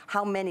see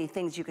how many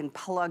things you can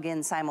plug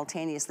in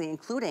simultaneously,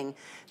 including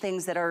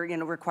things that are, you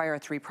know, require a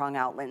 3-prong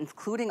outlet,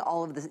 including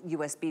all of the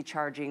USB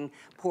charging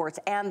ports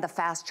and the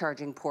fast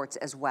charging ports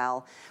as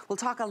well. We'll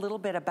talk a little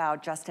bit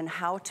about, Justin,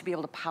 how to be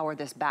able to power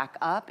this back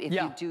up if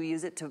you do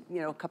use it to, you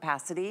know,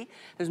 capacity.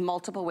 There's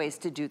multiple ways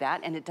to do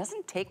that, and it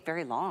doesn't take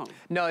very long.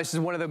 No, this is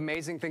one of the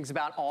amazing things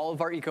about all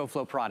of our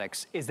EcoFlow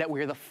products is that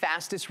we're the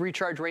fastest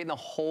recharge rate in the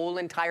whole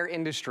entire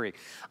industry.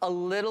 A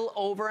little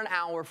over an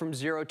hour from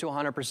 0 to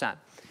 100%.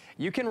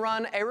 You can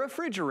run a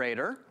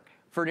refrigerator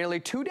for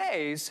nearly 2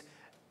 days,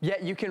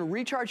 yet you can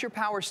recharge your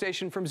power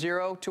station from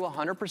 0 to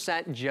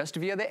 100% just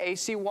via the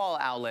AC wall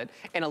outlet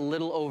in a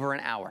little over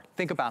an hour.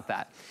 Think about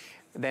that.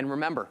 Then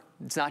remember,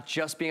 it's not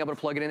just being able to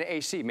plug it into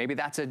AC. Maybe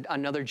that's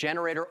another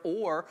generator,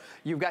 or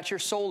you've got your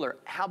solar.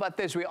 How about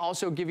this? We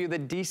also give you the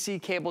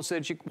DC cable so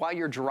that while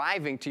you're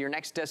driving to your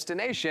next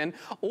destination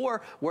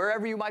or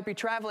wherever you might be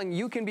traveling,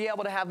 you can be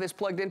able to have this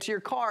plugged into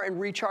your car and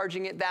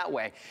recharging it that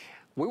way.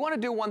 We want to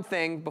do one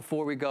thing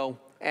before we go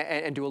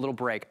and do a little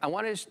break. I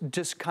want to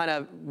just kind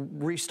of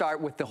restart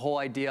with the whole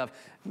idea of,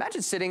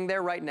 imagine sitting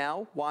there right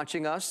now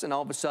watching us and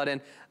all of a sudden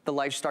the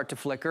lights start to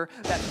flicker,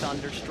 that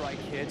thunder strike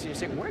hits, and you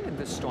say, where did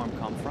this storm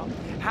come from?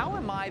 How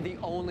am I the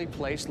only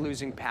place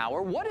losing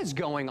power? What is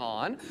going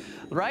on,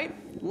 right?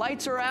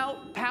 Lights are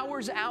out,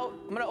 power's out.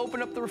 I'm gonna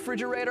open up the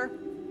refrigerator.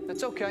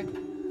 That's okay.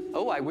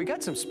 Oh, we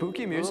got some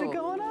spooky music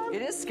going on?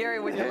 It is scary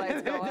when your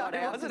lights go out,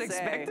 I wasn't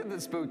expecting the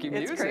spooky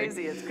music. It's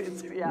crazy,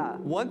 it's yeah.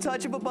 One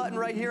touch of a button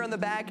right here on the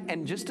back,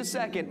 and just a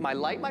second, my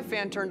light, my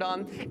fan turned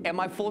on, and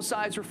my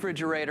full-size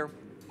refrigerator,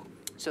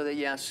 so that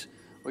yes,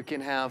 we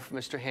can have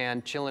Mr.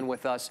 Hand chilling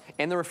with us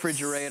in the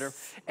refrigerator.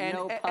 And,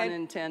 no pun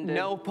intended.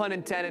 No pun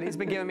intended. He's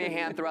been giving me a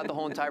hand throughout the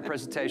whole entire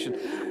presentation.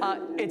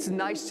 It's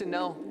nice to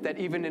know that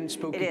even in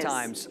spooky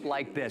times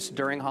like this,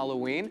 during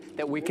Halloween,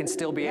 that we can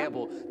still be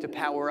able to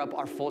power up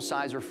our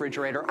full-size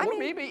refrigerator, or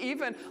maybe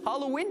even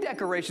Halloween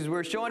decorations.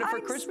 We're showing it for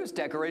Christmas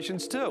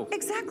decorations too.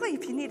 Exactly.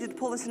 If you needed to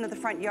pull this into the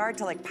front yard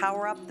to like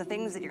power up the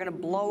things that you're going to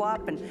blow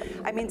up, and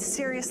I mean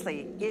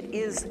seriously, it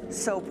is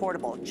so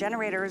portable.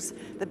 Generators,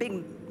 the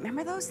big,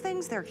 remember those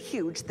things? They're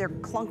huge, they're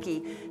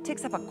clunky, it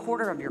takes up a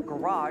quarter of your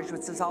garage,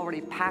 which is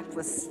already packed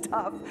with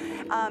stuff.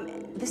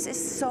 This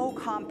is so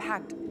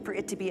compact for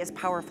it to be as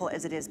powerful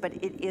as it is, but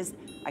it is,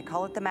 I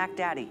call it the Mac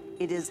Daddy.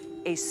 It is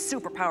a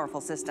super powerful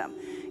system.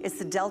 It's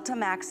the Delta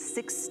Max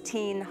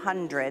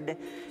 1600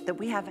 that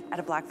we have at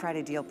a Black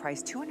Friday deal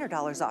price,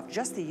 $200 off,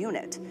 just the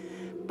unit.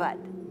 But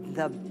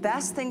the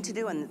best thing to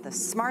do and the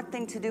smart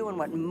thing to do, and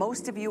what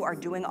most of you are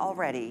doing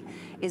already,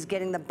 is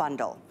getting the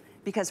bundle.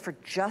 Because for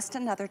just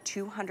another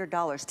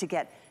 $200 to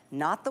get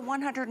not the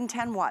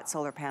 110 watt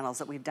solar panels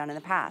that we've done in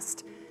the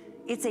past,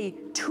 it's a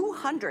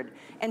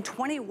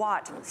 220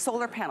 watt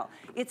solar panel.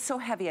 It's so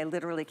heavy I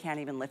literally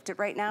can't even lift it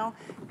right now,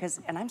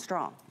 and I'm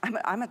strong.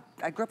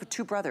 I grew up with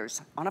 2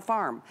 brothers on a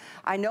farm.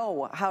 I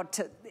know how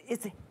to,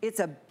 it's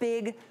a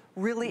big,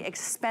 really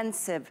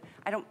expensive,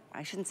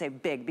 I shouldn't say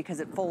big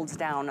because it folds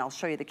down. I'll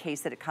show you the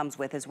case that it comes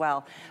with as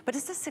well. But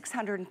it's a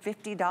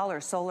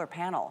 $650 solar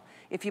panel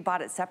if you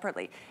bought it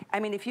separately. I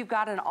mean, if you've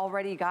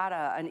already got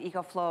an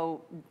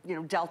EcoFlow, you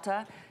know,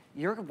 Delta,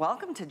 you're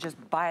welcome to just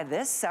buy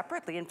this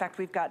separately. In fact,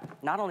 we've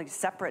got not only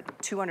separate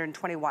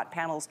 220 watt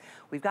panels,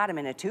 we've got them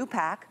in a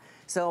 2-pack.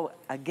 So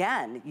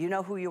again, you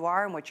know who you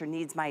are and what your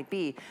needs might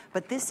be,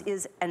 but this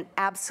is an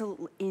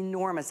absolute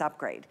enormous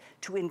upgrade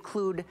to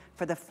include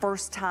for the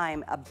first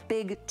time a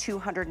big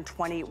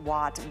 220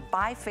 watt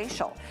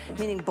bifacial,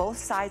 meaning both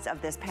sides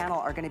of this panel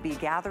are going to be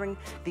gathering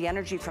the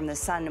energy from the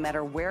sun no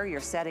matter where you're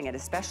setting it,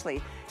 especially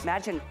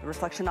imagine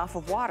reflection off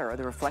of water or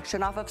the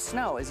reflection off of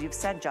snow, as you've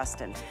said,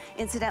 Justin.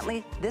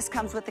 Incidentally, this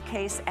comes with the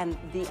case, and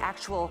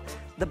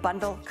the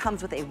bundle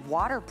comes with a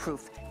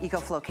waterproof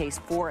EcoFlow case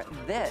for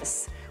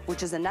this,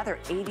 which is another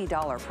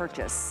 $80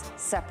 purchase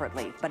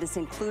separately, but it's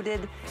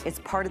included, it's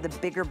part of the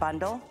bigger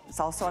bundle. It's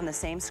also on the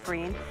same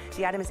screen.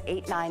 The item is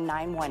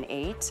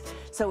 89918,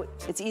 so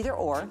it's either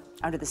or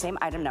under the same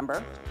item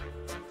number.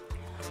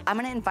 I'm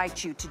gonna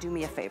invite you to do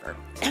me a favor,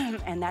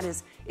 and that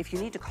is, if you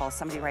need to call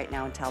somebody right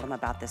now and tell them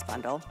about this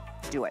bundle,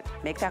 do it.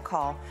 Make that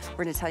call.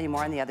 We're gonna tell you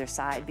more on the other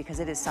side because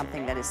it is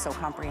something that is so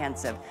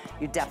comprehensive,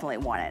 you definitely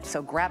want it.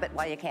 So grab it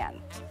while you can.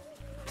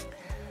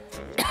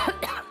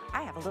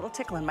 little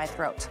tickle in my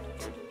throat.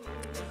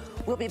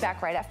 We'll be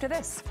back right after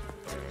this.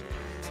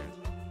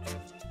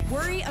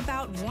 Worry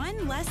about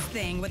one less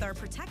thing with our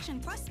Protection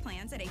Plus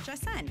plans at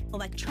HSN.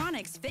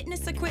 Electronics,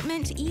 fitness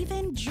equipment,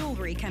 even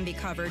jewelry can be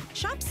covered.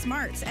 Shop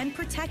smart and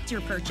protect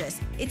your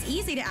purchase. It's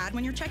easy to add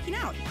when you're checking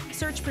out.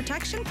 Search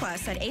Protection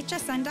Plus at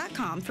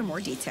hsn.com for more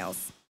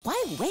details.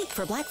 Why wait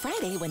for Black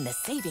Friday when the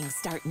savings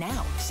start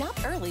now? Shop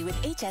early with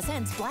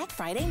HSN's Black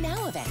Friday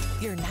Now event.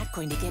 You're not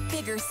going to get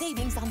bigger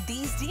savings on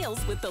these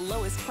deals with the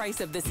lowest price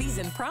of the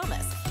season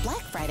promise.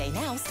 Black Friday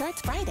Now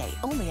starts Friday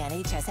only on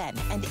HSN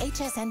and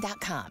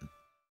hsn.com.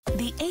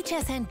 The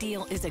HSN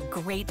deal is a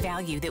great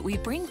value that we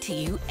bring to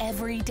you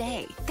every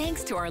day.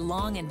 Thanks to our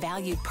long and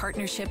valued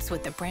partnerships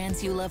with the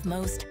brands you love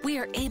most, we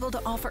are able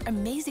to offer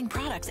amazing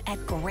products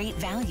at great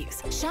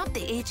values. Shop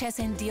the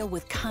HSN deal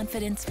with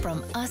confidence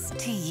from us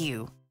to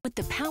you. With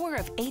the power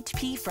of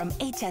HP from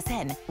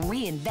HSN,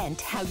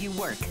 reinvent how you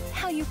work,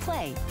 how you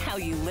play, how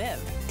you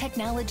live.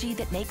 Technology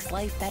that makes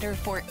life better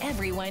for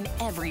everyone,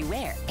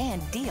 everywhere,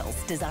 and deals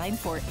designed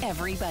for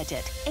every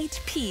budget.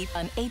 HP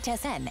on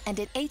HSN and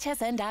at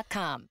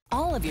hsn.com.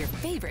 All of your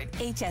favorite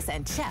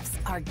HSN chefs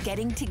are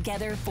getting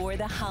together for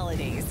the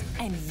holidays,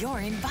 and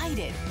you're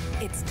invited.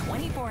 It's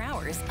 24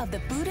 hours of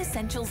the food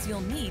essentials you'll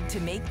need to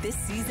make this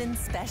season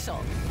special.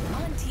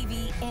 On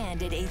TV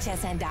and at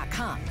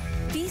hsn.com.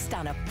 Feast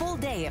on a full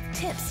day of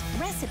tips,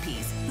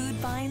 recipes, food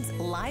finds,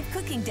 live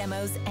cooking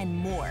demos, and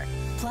more.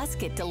 Plus,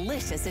 get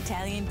delicious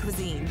Italian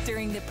cuisine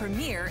during the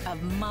premiere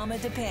of Mama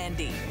de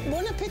Pandi.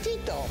 Buon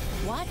appetito!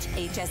 Watch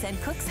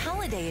HSN Cooks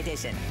Holiday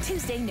Edition,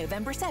 Tuesday,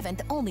 November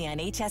 7th, only on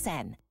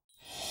HSN.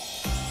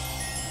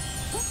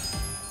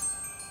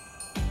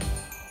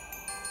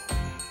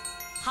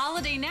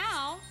 Holiday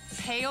now,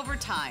 pay over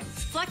time.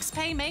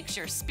 FlexPay makes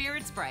your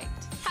spirits bright.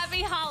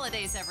 Happy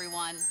holidays,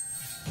 everyone.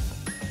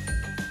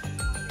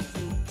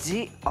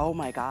 Oh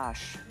my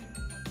gosh.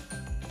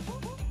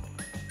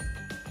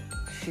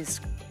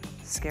 She's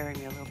scaring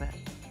me a little bit.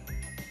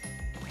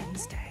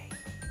 Wednesday.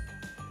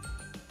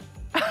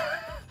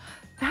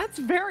 That's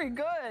very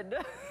good.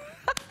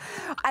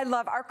 I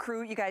love our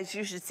crew. You guys,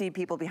 you should see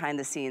people behind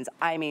the scenes.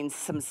 I mean,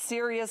 some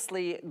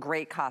seriously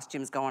great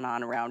costumes going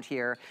on around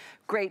here.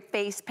 Great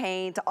face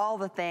paint, all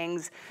the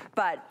things.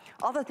 But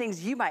all the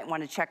things you might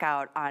want to check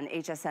out on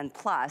HSN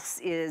Plus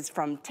is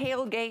from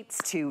tailgates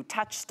to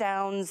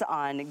touchdowns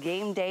on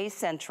Game Day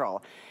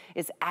Central.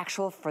 It's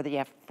actual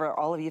for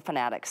all of you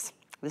fanatics.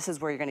 This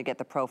is where you're gonna get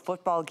the pro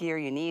football gear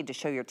you need to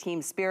show your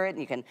team spirit.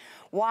 You can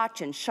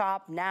watch and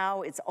shop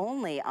now. It's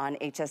only on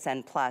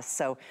HSN Plus,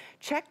 so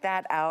check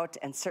that out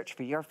and search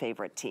for your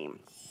favorite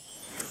team.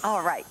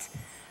 All right,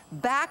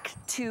 back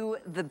to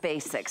the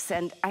basics.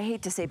 And I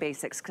hate to say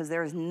basics because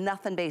there is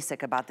nothing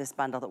basic about this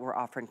bundle that we're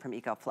offering from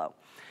EcoFlow.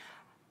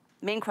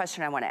 Main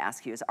question I wanna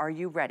ask you is, are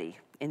you ready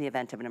in the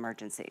event of an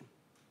emergency?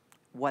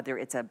 Whether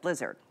it's a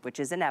blizzard, which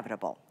is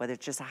inevitable, whether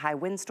it's just a high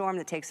windstorm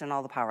that takes in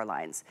all the power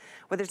lines,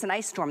 whether it's an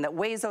ice storm that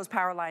weighs those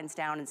power lines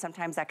down, and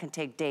sometimes that can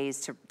take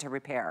days to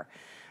repair.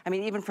 I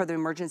mean, even for the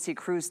emergency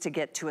crews to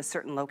get to a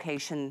certain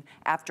location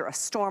after a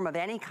storm of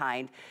any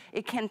kind,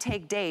 it can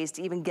take days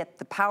to even get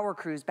the power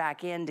crews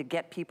back in to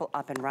get people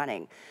up and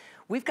running.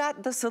 We've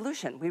got the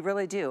solution, we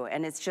really do,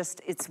 and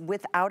it's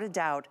without a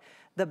doubt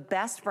the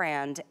best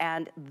brand,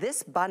 and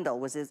this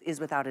bundle is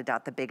without a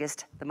doubt the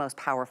biggest, the most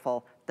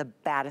powerful, the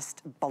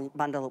baddest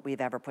bundle that we've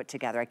ever put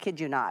together. I kid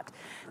you not.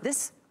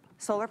 This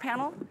solar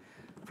panel,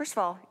 first of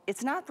all,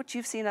 it's not what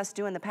you've seen us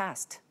do in the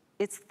past.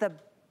 It's the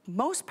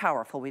most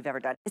powerful we've ever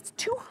done. It's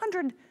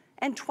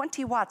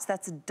 220 watts.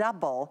 That's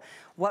double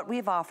what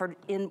we've offered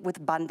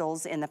with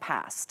bundles in the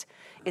past.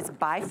 It's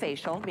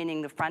bifacial,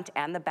 meaning the front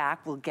and the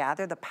back will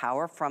gather the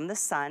power from the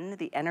sun,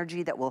 the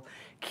energy that will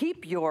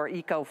keep your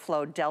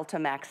EcoFlow Delta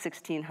Max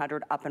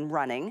 1600 up and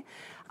running.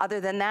 Other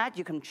than that,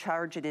 you can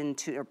charge it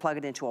into, or plug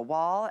it into a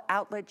wall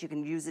outlet. You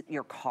can use it in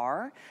your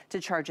car to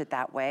charge it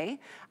that way.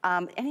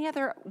 Any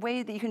other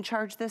way that you can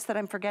charge this that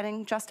I'm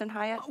forgetting, Justin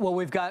Hyatt? Well,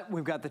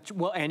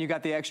 and you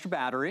got the extra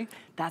battery.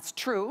 That's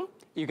true.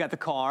 You got the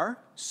car,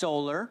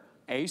 solar,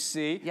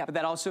 AC, Yep. but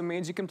that also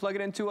means you can plug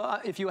it into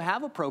if you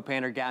have a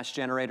propane or gas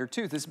generator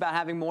too. This is about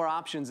having more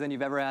options than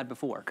you've ever had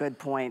before. Good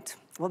point.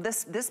 Well,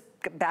 this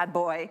bad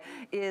boy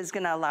is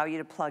gonna allow you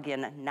to plug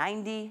in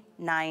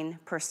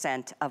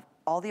 99% of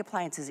all the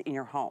appliances in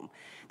your home.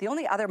 The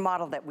only other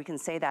model that we can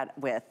say that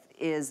with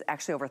is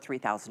actually over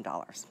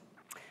 $3,000.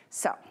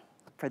 So,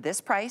 for this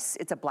price,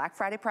 it's a Black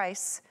Friday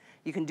price.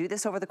 You can do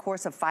this over the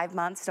course of 5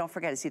 months. Don't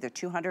forget, it's either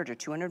 $200 or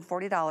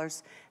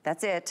 $240.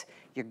 That's it.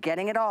 You're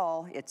getting it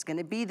all. It's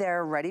gonna be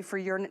there, ready for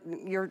your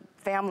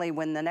family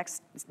when the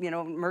next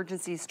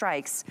emergency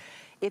strikes.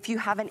 If you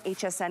have an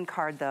HSN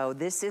card though,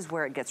 this is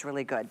where it gets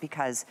really good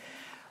because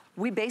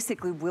we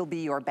basically will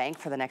be your bank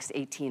for the next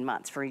 18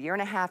 months. For a year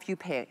and a half, you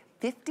pay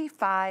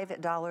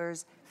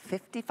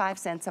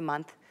 $55.55 a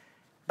month.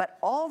 But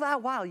all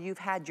that while, you've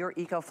had your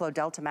EcoFlow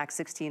Delta Max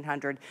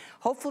 1600,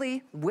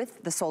 hopefully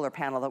with the solar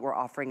panel that we're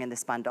offering in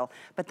this bundle.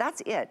 But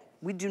that's it.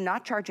 We do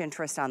not charge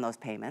interest on those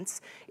payments.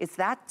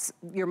 That's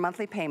your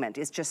monthly payment.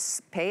 It's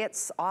just pay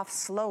it off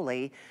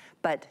slowly.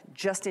 but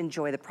just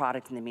enjoy the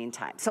product in the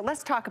meantime. So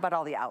let's talk about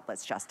all the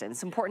outlets, Justin.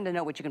 It's important to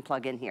know what you can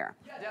plug in here.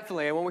 Yeah,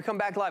 definitely. And when we come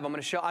back live, I'm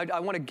going to show, I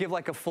want to give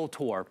like a full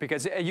tour,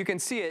 because you can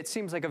see it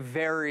seems like a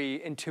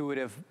very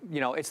intuitive,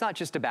 it's not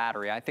just a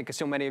battery. I think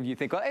so many of you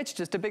think, well, it's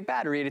just a big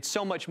battery, and it's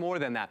so much more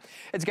than that.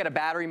 It's got a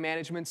battery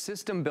management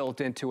system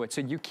built into it,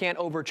 so you can't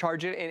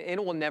overcharge it, and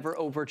it will never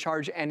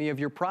overcharge any of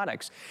your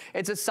products.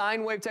 It's a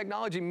sine wave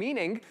technology,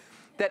 meaning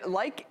that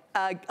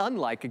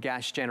unlike a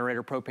gas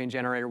generator, propane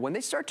generator, when they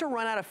start to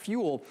run out of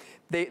fuel,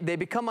 they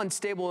become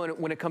unstable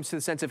when it comes to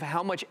the sense of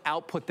how much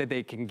output that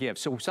they can give.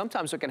 So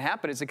sometimes what can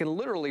happen is it can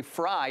literally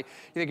fry. You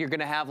think you're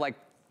gonna have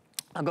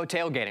I'll go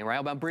tailgating,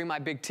 right? I'll bring my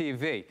big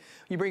TV.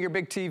 You bring your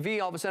big TV,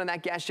 all of a sudden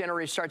that gas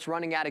generator starts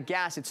running out of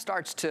gas. It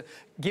starts to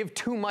give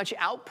too much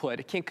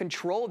output. It can't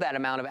control that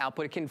amount of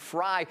output. It can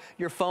fry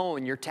your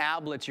phone, your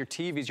tablets, your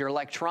TVs, your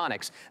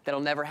electronics.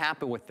 That'll never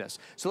happen with this.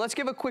 So let's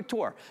give a quick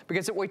tour,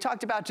 because we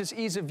talked about just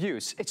ease of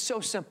use. It's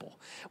so simple.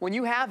 When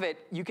you have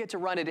it, you get to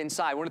run it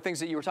inside. One of the things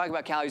that you were talking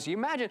about, Callie, is you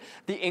imagine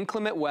the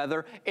inclement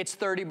weather. It's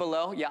 30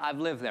 below. Yeah, I've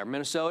lived there.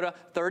 Minnesota,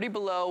 30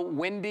 below,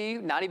 windy,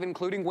 not even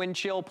including wind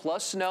chill,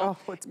 plus snow.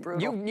 Oh, it's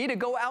brutal. You need to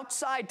go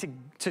outside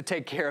to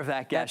take care of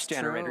that gas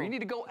generator. True. You need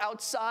to go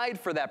outside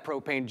for that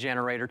propane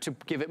generator to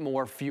give it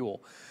more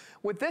fuel.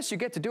 With this, you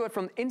get to do it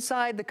from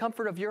inside the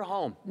comfort of your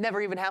home. Never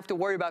even have to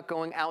worry about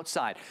going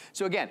outside.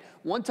 So again,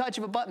 one touch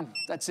of a button,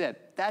 that's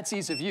it. That's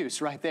ease of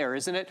use right there,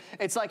 isn't it?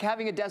 It's like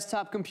having a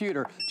desktop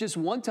computer. Just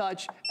one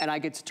touch, and I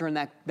get to turn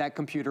that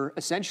computer,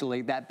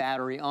 essentially, that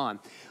battery on.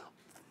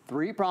 All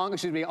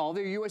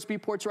the USB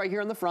ports right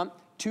here in the front.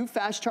 2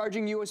 fast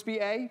charging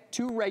USB-A,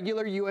 2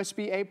 regular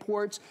USB-A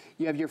ports.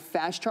 You have your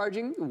fast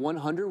charging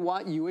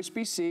 100-watt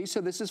USB-C.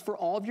 So this is for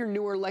all of your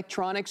newer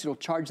electronics. It'll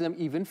charge them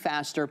even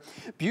faster.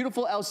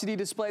 Beautiful LCD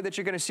display that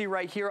you're going to see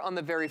right here on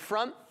the very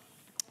front.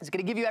 It's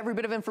going to give you every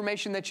bit of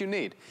information that you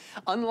need.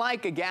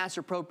 Unlike a gas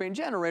or propane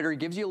generator, it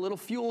gives you a little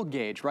fuel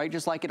gauge, right?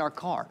 Just like in our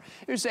car.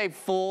 You say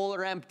full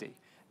or empty.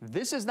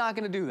 This is not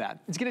going to do that.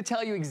 It's going to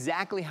tell you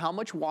exactly how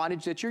much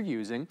wattage that you're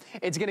using.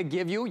 It's going to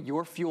give you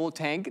your fuel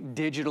tank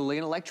digitally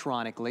and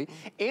electronically.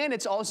 And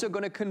it's also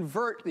going to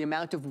convert the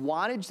amount of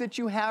wattage that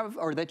you have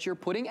or that you're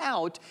putting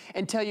out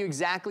and tell you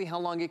exactly how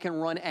long it can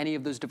run any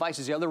of those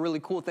devices. The other really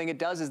cool thing it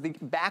does is the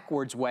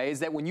backwards way, is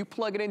that when you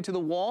plug it into the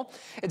wall,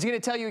 it's going to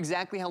tell you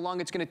exactly how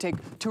long it's going to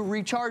take to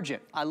recharge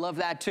it. I love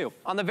that too.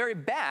 On the very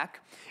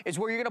back is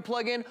where you're going to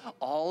plug in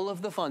all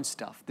of the fun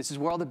stuff. This is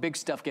where all the big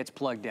stuff gets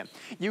plugged in.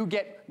 You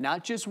get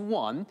not just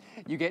one,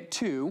 you get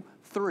 2,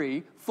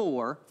 3,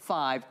 4,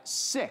 5,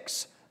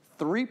 6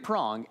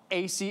 3-prong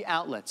AC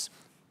outlets.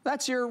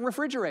 That's your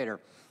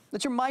refrigerator.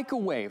 That's your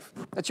microwave.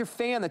 That's your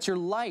fan. That's your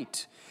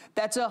light.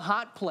 That's a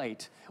hot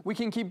plate. We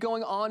can keep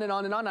going on and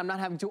on and on. I'm not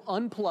having to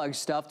unplug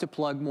stuff to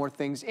plug more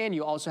things in.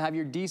 You also have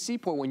your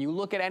DC port. When you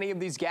look at any of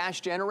these gas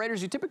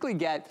generators, you typically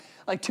get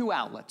like 2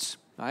 outlets.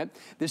 All right?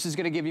 This is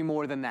going to give you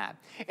more than that.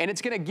 And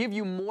it's going to give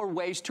you more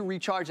ways to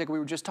recharge, like we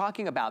were just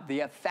talking about.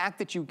 The fact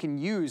that you can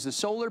use the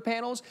solar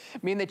panels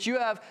mean that you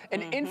have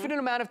an infinite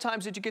amount of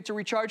times that you get to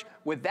recharge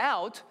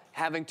without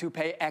having to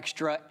pay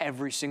extra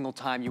every single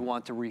time you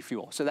want to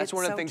refuel. So that's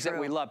one of the things that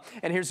we love.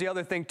 And here's the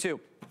other thing too.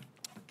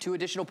 2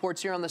 additional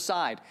ports here on the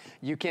side.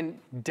 You can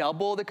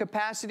double the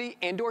capacity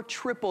and or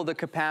triple the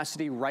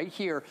capacity right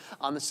here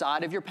on the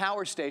side of your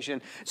power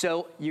station.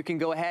 So you can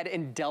go ahead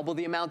and double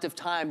the amount of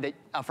time that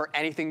for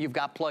anything you've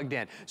got plugged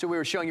in. So we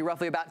were showing you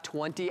roughly about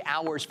 20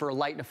 hours for a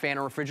light and a fan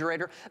or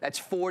refrigerator. That's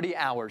 40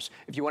 hours.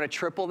 If you want to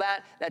triple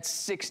that, that's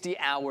 60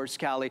 hours,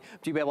 Callie,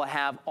 to be able to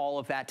have all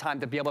of that time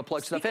to be able to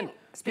plug stuff in.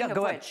 Speaking of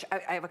which,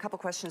 I have a couple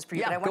questions for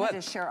you, but I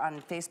wanted to share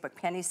on Facebook.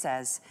 Penny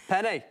says,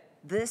 Penny,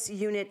 this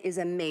unit is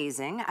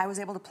amazing. I was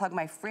able to plug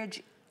my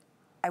fridge.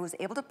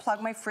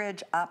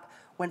 Up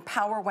when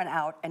power went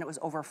out, and it was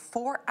over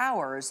 4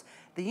 hours.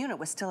 The unit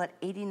was still at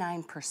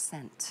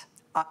 89%.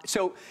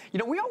 So,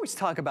 we always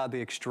talk about the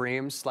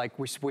extremes. Like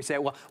we say,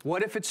 well,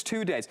 what if it's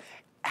 2 days?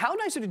 How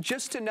nice is it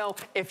just to know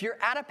if you're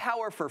out of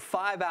power for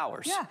 5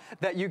 hours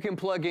that you can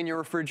plug in your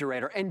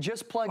refrigerator and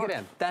just plug it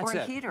in. That's it. Or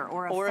a heater,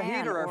 or a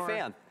fan, or a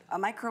fan. A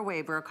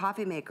microwave, or a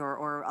coffee maker,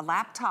 or a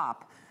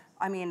laptop.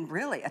 I mean,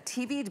 really, a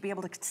TV to be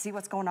able to see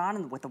what's going on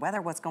and with the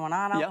weather, what's going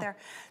on out there.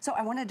 So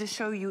I wanted to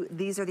show you,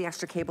 these are the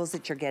extra cables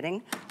that you're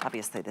getting.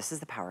 Obviously, this is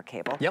the power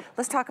cable.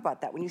 Let's talk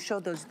about that when you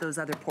showed those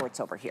other ports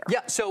over here.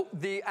 Yeah, so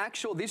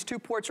these 2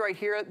 ports right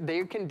here,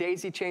 they can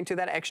daisy chain to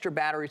that extra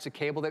battery. It's a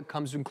cable that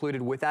comes included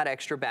with that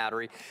extra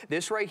battery.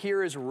 This right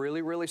here is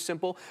really, really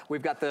simple.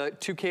 We've got the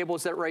 2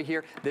 cables that right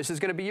here. This is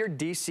gonna be your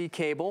DC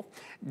cable.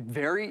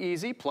 Very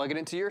easy, plug it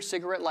into your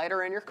cigarette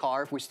lighter in your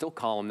car, if we still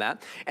call them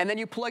that. And then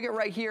you plug it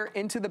right here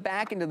into the battery.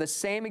 back into the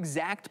same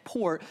exact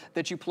port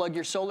that you plug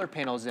your solar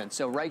panels in.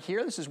 So right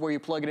here, this is where you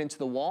plug it into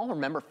the wall.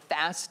 Remember,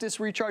 fastest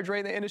recharge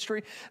rate in the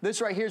industry. This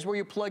right here is where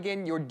you plug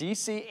in your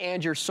DC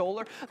and your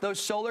solar. Those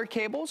solar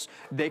cables,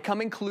 they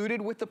come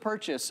included with the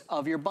purchase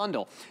of your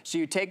bundle. So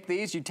you take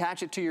these, you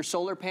attach it to your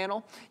solar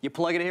panel, you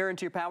plug it here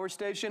into your power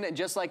station, and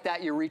just like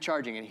that, you're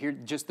recharging it. Here,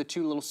 just the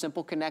two little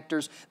simple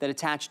connectors that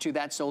attach to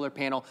that solar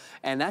panel,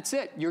 and that's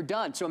it, you're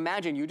done. So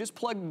imagine you just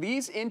plug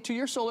these into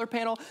your solar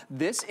panel,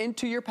 this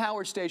into your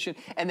power station,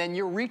 and then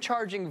you're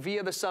recharging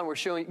via the sun.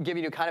 We're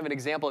giving you kind of an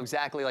example,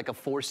 exactly like a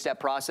 4-step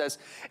process.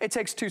 It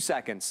takes 2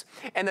 seconds.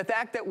 And the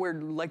fact that we're,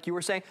 like you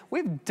were saying,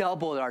 we've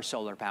doubled our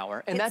solar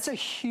power, and that's a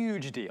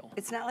huge deal.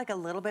 It's not like a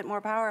little bit more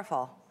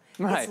powerful.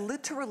 Right. It's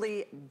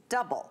literally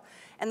double.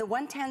 And the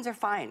 110s are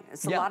fine.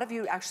 So a lot of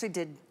you actually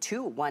did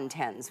 2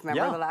 110s.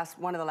 Remember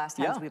one of the last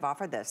times we've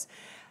offered this.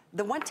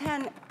 The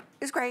 110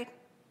 is great.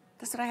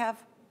 That's what I have.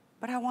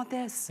 But I want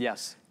this.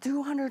 Yes.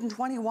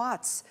 220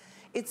 watts.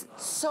 It's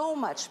so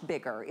much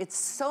bigger. It's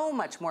so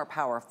much more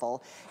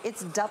powerful.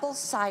 It's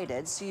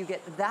double-sided, so you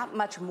get that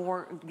much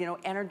more,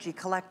 energy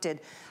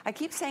collected. I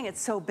keep saying it's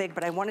so big,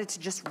 but I wanted to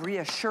just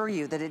reassure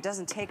you that it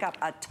doesn't take up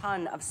a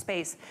ton of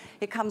space.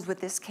 It comes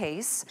with this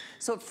case,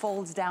 so it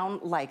folds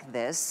down like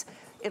this.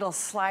 It'll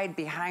slide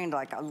behind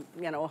like an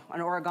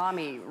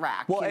origami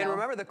rack. Well, and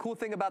remember the cool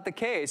thing about the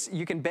case,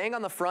 you can bang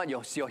on the front,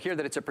 you'll hear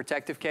that it's a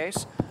protective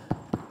case.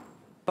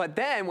 But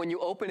then when you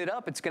open it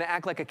up, it's going to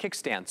act like a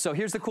kickstand. So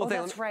here's the cool thing.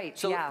 That's right.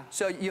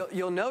 So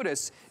you'll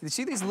notice, you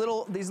see these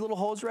little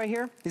holes right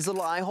here? These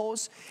little eye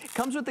holes? It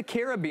comes with the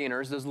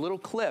carabiners, those little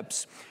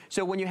clips.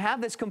 So when you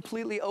have this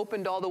completely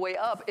opened all the way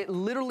up, it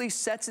literally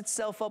sets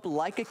itself up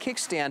like a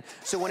kickstand.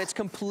 So when it's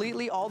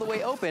completely all the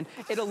way open,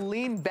 it'll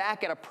lean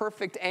back at a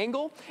perfect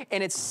angle,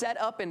 and it's set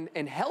up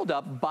and held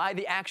up by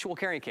the actual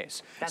carrying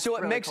case. So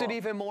it makes it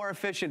even more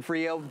efficient for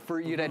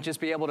you to just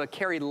be able to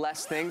carry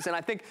less things. And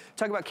I think,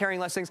 talk about carrying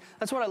less things,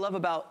 that's what I love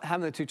about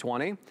having the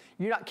 220.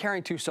 You're not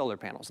carrying 2 solar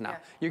panels now.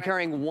 You're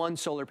carrying 1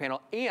 solar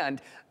panel,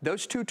 and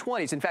those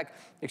 220s, in fact,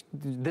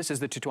 this is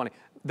the 220.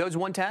 Those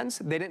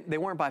 110s, they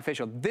weren't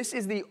bifacial. This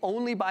is the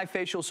only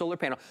bifacial solar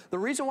panel. The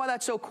reason why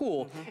that's so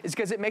cool is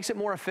because it makes it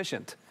more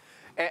efficient.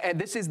 And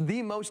this is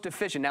the most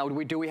efficient. Now,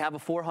 do we have a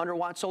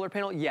 400-watt solar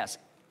panel? Yes.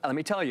 Let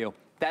me tell you,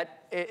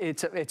 that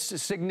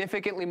it's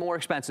significantly more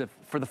expensive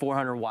for the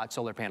 400-watt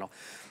solar panel.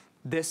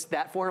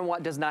 That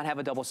 400-watt does not have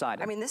a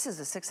double-sided. I mean, this is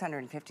a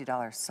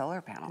 $650 solar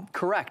panel.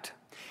 Correct.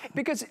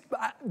 Because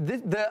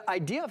the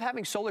idea of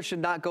having solar should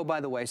not go by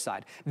the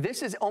wayside.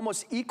 This is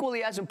almost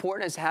equally as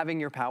important as having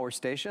your power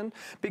station,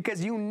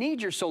 because you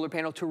need your solar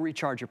panel to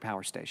recharge your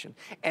power station.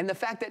 And the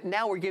fact that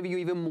now we're giving you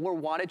even more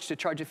wattage to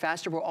charge it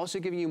faster, we're also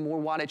giving you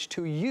more wattage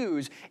to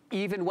use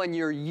even when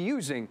you're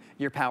using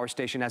your power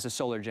station as a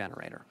solar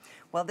generator.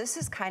 Well, this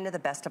is kind of the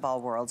best of all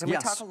worlds. And we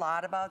talk a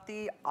lot about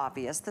the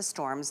obvious, the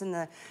storms and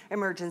the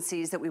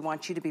emergencies that we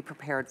want you to be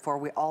prepared for.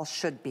 We all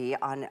should be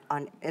on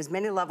as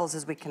many levels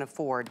as we can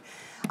afford.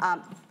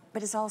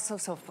 But it's also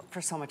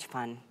for so much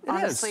fun.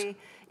 Honestly,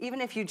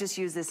 even if you just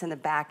use this in the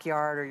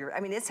backyard or I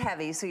mean, it's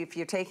heavy, so if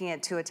you're taking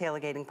it to a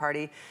tailgating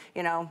party,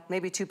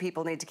 maybe 2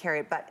 people need to carry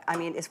it, but I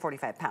mean, it's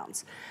 45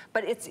 pounds.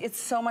 But it's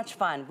so much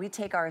fun. We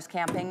take ours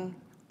camping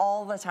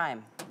all the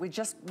time. We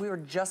were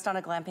just on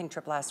a glamping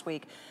trip last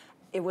week.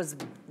 It was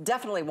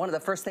definitely one of the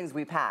first things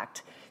we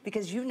packed,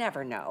 because you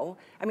never know.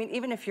 I mean,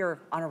 even if you're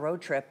on a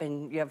road trip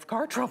and you have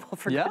car trouble,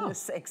 for goodness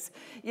sakes,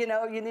 you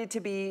need to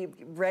be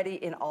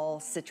ready in all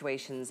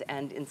situations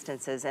and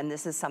instances. And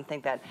this is something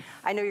that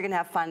I know you're gonna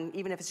have fun,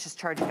 even if it's just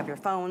charging up your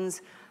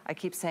phones. I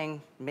keep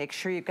saying, make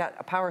sure you've got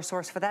a power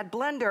source for that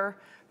blender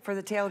for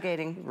the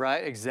tailgating.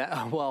 Right,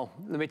 exactly. Well,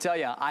 let me tell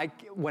you, I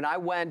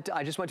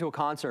just went to a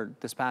concert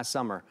this past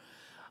summer.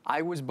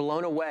 I was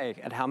blown away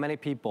at how many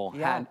people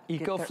had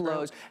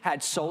EcoFlows, had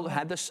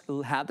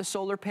the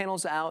solar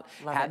panels out,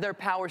 had their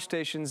power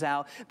stations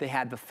out. They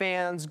had the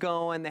fans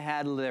going. They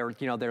had their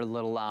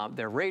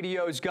their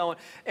radios going.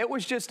 It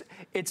was just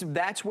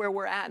that's where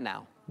we're at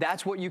now.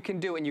 That's what you can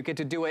do, and you get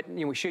to do it.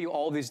 We show you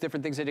all these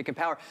different things that it can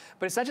power,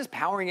 but it's not just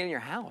powering it in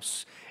your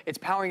house. It's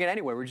powering it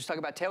anywhere. We're just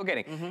talking about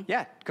tailgating.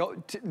 Yeah,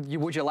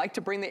 would you like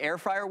to bring the air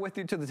fryer with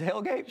you to the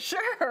tailgate?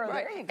 Sure,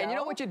 right. There you go. And you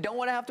know what you don't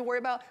want to have to worry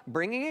about?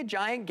 Bringing a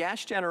giant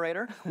gas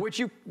generator, which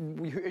you're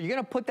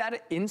gonna put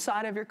that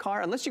inside of your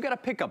car, unless you got a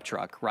pickup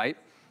truck, right?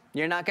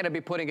 You're not gonna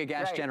be putting a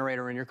gas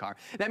generator in your car.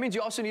 That means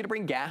you also need to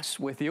bring gas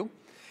with you.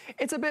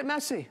 It's a bit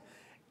messy.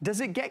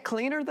 Does it get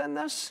cleaner than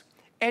this?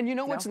 And you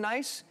know what's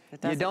nice?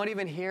 You don't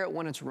even hear it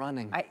when it's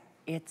running.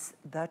 It's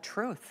the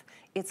truth.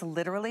 It's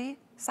literally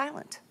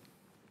silent.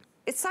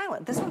 It's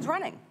silent. This one's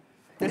running.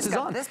 This is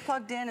on. This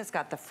plugged in. It's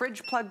got the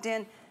fridge plugged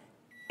in.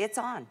 It's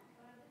on.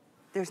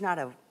 There's not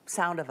a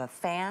sound of a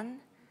fan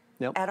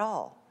at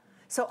all.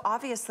 So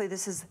obviously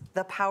this is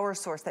the power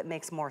source that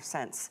makes more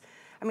sense.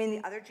 I mean,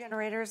 the other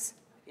generators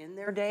in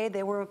their day,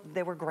 they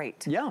were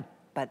great. Yeah.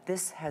 But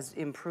this has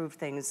improved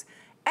things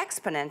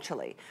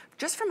exponentially,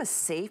 just from a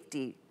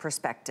safety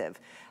perspective,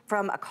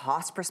 from a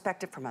cost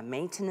perspective, from a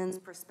maintenance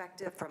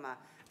perspective,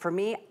 for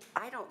me,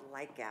 I don't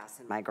like gas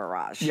in my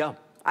garage. Yeah.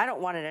 I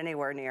don't want it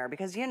anywhere near,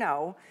 because you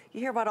know, you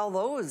hear about all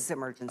those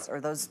emergencies or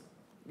those,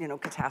 you know,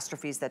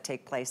 catastrophes that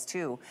take place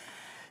too.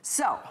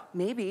 So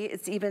maybe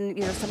it's even,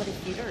 you know, some of the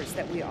heaters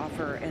that we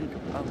offer, and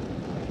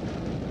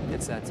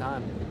It's that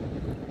time.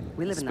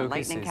 we live in the Spooky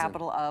lightning season.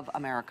 capital of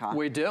America.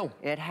 We do.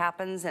 It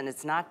happens, and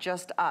it's not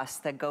just us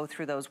that go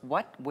through those,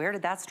 where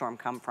did that storm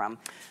come from?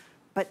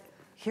 But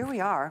here we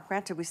are.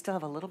 Granted, we still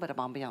have a little bit of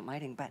ambient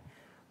lighting, but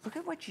look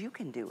at what you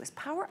can do is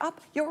power up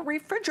your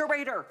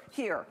refrigerator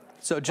here.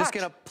 So just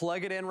Watch. gonna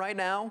plug it in right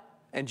now,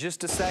 and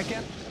just a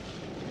second,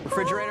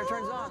 refrigerator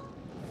turns on.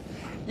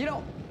 You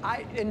know,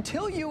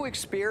 until you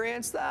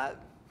experience that,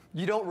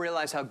 you don't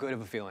realize how good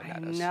of a feeling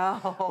that is.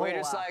 No. We're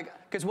just like,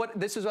 because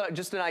this is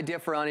just an idea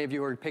for any of you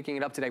who are picking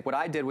it up today. What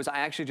I did was I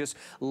actually just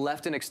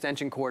left an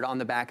extension cord on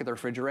the back of the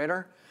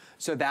refrigerator.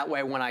 So that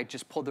way, when I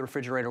just pulled the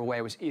refrigerator away,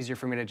 it was easier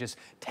for me to just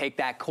take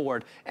that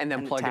cord and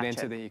then plug it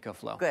into the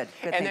EcoFlow. Good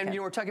And thinking. then we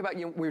were talking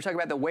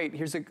about the weight.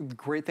 Here's the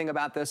great thing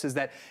about this is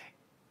that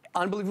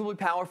unbelievably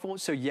powerful.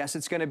 So yes,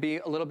 it's going to be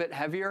a little bit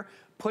heavier.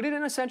 Put it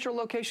in a central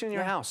location in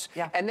your house.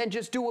 Yeah. And then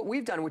just do what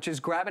we've done, which is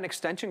grab an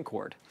extension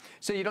cord.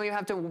 So you don't even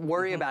have to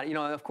worry Mm-hmm. about it. You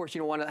know, of course, you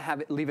don't want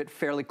to leave it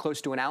fairly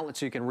close to an outlet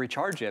so you can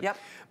recharge it. Yep.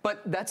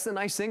 But that's the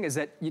nice thing is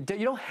that you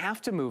don't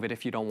have to move it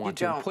if you don't want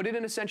to. don't. Put it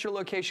in a central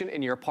location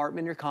in your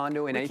apartment, your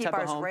condo, in We any keep type of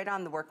ours home. right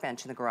on the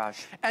workbench in the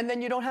garage. And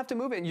then you don't have to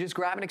move it. You just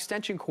grab an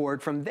extension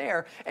cord from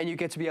there, and you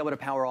get to be able to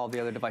power all the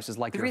other devices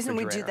like The your reason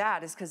we refrigerator. do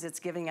that is because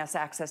it's giving us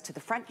access to the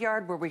front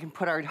yard where we can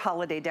put our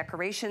holiday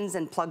decorations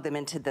and plug them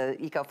into the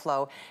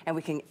EcoFlow, and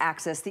we can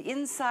access the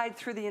inside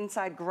through the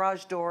inside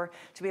garage door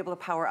to be able to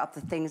power up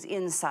the things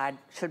inside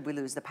should we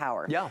lose the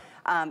power. Yeah.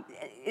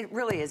 It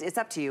really is. It's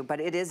up to you, but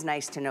it is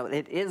nice to know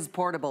it is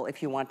portable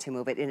if you want to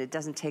move it, and it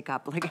doesn't take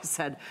up, like I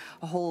said,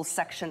 a whole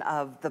section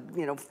of the,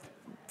 you know,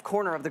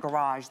 corner of the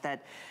garage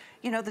that,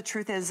 you know, the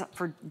truth is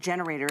for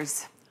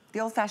generators, the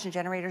old-fashioned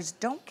generators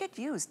don't get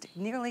used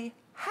nearly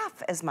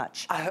half as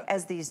much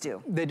as these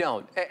do. They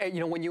don't. You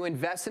know, when you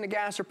invest in a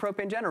gas or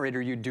propane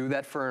generator, you do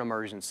that for an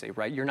emergency,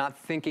 right? You're not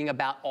thinking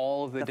about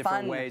all of the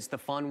different ways, the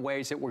fun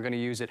ways that we're going to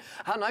use it.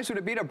 How nice would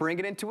it be to bring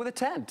it into with a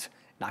tent?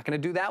 Not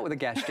going to do that with a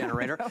gas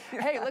generator.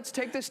 Hey, let's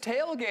take this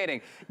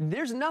tailgating.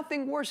 There's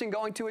nothing worse than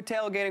going to a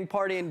tailgating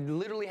party and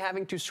literally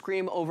having to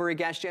scream over a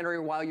gas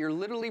generator while you're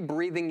literally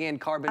breathing in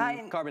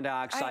carbon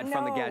dioxide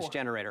from the gas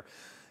generator.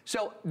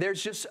 So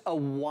there's just a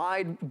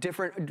wide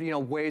different, you know,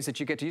 ways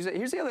that you get to use it.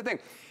 Here's the other thing.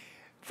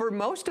 For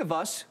most of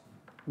us,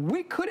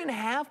 we couldn't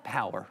have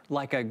power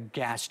like a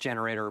gas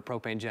generator or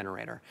propane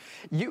generator.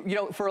 You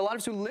know, for a lot of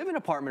us who live in an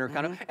apartment or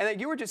condo, and then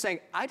you were just saying,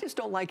 I just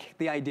don't like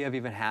the idea of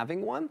even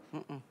having one.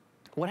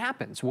 What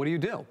happens? What do you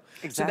do?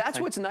 Exactly. So that's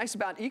what's nice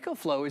about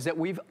EcoFlow is that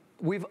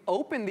we've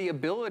opened the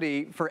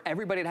ability for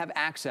everybody to have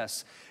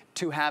access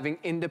to having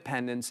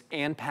independence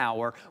and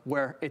power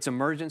where it's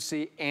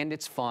emergency and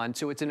it's fun.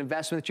 So it's an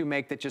investment that you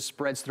make that just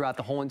spreads throughout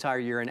the whole entire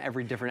year in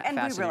every different facet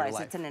of your life. And we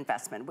realize it's an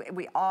investment.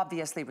 We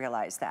obviously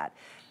realize that.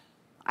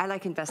 I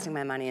like investing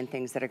my money in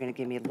things that are going to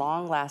give me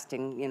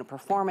long-lasting, you know,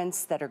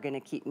 performance, that are going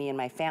to keep me and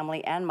my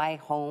family and my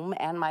home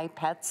and my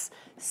pets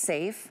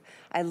safe.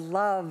 I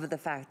love the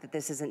fact that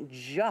this isn't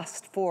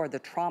just for the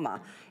trauma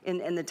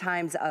in the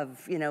times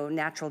of, you know,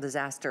 natural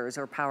disasters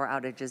or power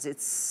outages.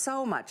 It's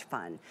so much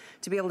fun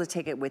to be able to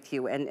take it with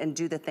you and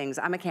do the things.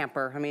 I'm a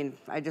camper. I mean,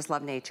 I just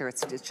love nature.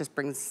 It just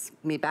brings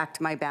me back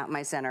to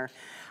my center.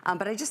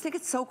 But I just think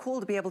it's so cool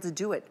to be able to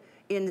do it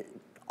in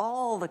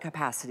all the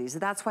capacities.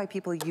 That's why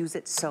people use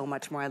it so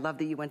much more. I love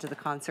that you went to the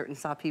concert and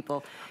saw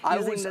people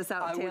using this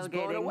out tailgating. I was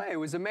blown away. It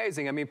was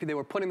amazing. I mean, they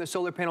were putting the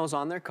solar panels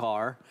on their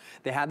car.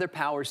 They had their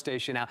power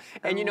station out,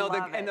 and you know,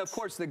 and of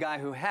course, the guy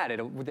who had it,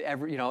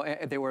 you know,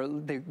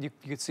 you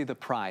could see the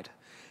pride.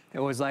 It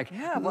was like,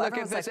 yeah, well, look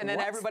at this, like, and then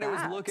everybody was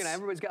looking.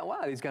 Everybody's got,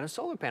 wow, he's got a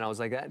solar panel. I was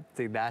like,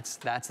 that's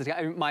the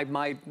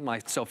guy.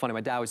 So funny.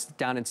 My dad was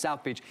down in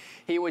South Beach.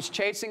 He was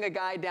chasing a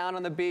guy down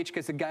on the beach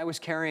because the guy was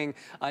carrying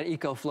an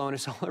EcoFlow and a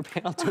solar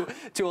panel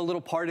to a little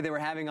party they were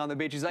having on the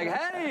beach. He's like,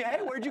 hey,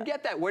 where'd you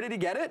get that? Where did he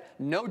get it?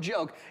 No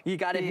joke. He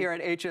got it here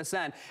at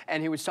HSN,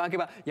 and he was talking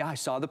about, yeah, I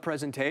saw the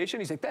presentation.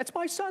 He's like, that's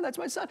my son. That's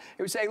my son.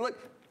 He was saying, look,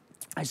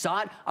 I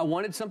saw it. I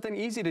wanted something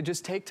easy to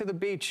just take to the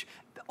beach.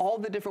 All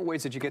the different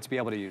ways that you get to be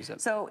able to use it.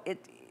 So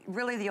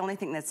really the only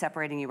thing that's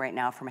separating you right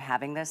now from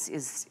having this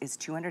is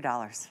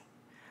 $200.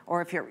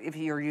 Or if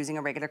you're using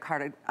a regular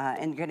card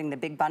and getting the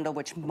big bundle,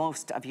 which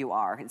most of you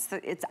are,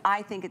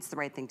 I think it's the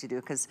right thing to do,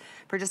 because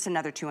for just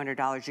another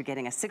 $200, you're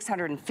getting a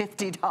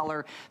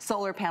 $650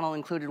 solar panel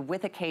included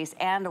with a case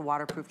and a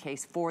waterproof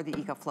case for the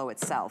EcoFlow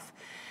itself.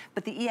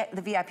 But the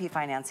VIP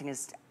financing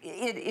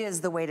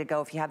is the way to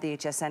go if you have the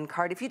HSN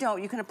card. If you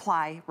don't, you can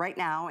apply right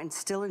now and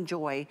still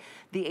enjoy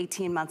the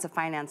 18 months of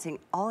financing.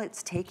 All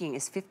it's taking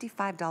is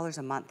 $55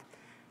 a month.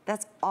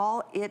 That's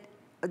all it.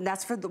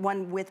 That's for the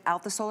one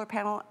without the solar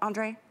panel,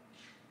 Andre?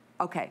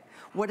 Okay.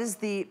 What is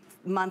the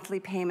monthly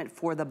payment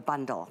for the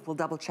bundle? We'll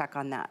double check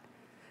on that.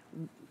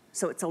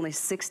 So it's only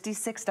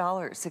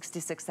 $66,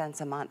 66 cents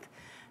a month.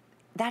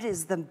 That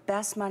is the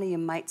best money you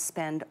might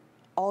spend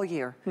all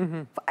year,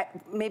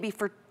 maybe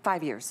for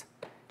 5 years,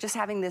 just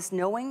having this,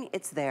 knowing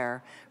it's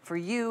there for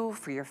you,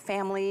 for your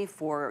family,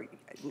 for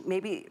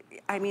maybe,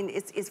 I mean,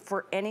 it's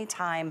for any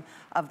time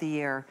of the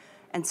year.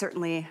 And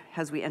certainly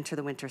as we enter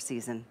the winter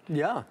season,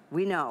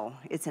 we know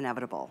it's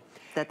inevitable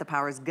that the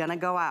power is gonna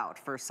go out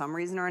for some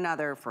reason or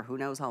another for who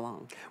knows how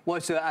long.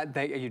 Well, so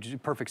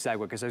perfect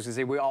segue, because I was gonna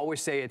say, we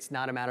always say it's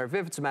not a matter of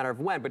if, it's a matter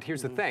of when, but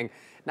here's the thing.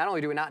 Not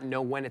only do we not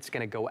know when it's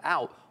gonna go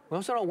out, we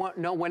also don't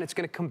know when it's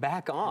gonna come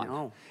back on.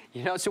 No.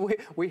 You know, so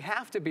we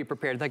have to be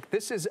prepared. Like,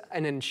 this is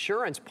an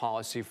insurance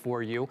policy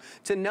for you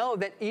to know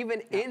that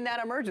even in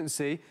that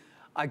emergency,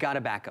 I got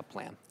a backup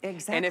plan.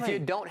 Exactly. And if you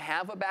don't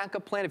have a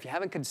backup plan, if you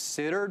haven't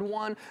considered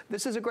one,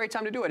 this is a great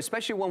time to do it,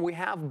 especially when we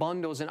have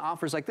bundles and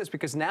offers like this,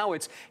 because now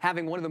it's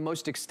having one of the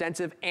most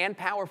extensive and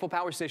powerful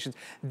power stations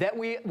that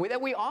we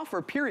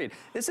offer, period.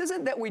 This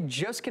isn't that we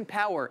just can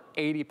power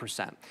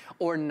 80%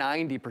 or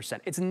 90%.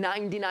 It's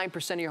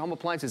 99% of your home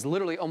appliances.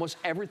 Literally almost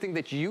everything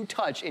that you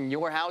touch in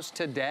your house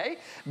today,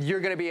 you're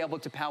gonna be able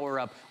to power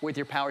up with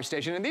your power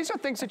station. And these are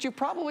things that you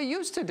probably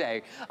use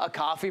today. A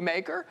coffee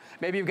maker,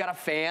 maybe you've got a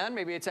fan,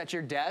 maybe it's at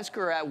your desk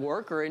or at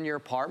work or in your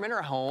apartment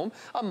or home,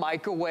 a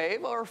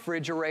microwave or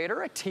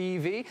refrigerator, a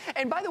TV.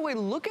 And by the way,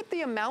 look at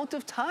the amount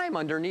of time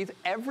underneath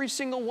every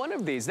single one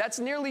of these. That's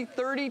nearly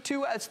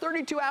 32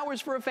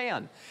 hours for a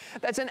fan.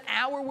 That's an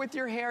hour with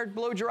your hair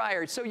blow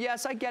dryer. So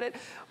yes, I get it.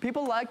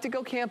 People like to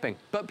go camping,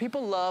 but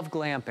people love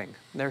glamping.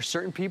 There are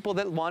certain people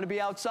that want to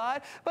be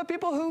outside, but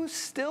people who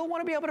still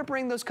want to be able to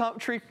bring those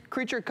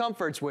creature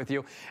comforts with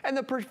you. And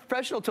the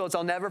professional tools,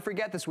 I'll never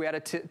forget this. We had a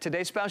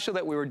Today special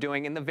that we were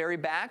doing in the very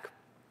back.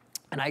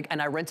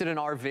 And I rented an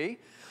RV.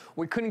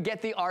 We couldn't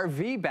get the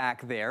RV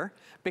back there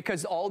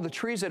because all the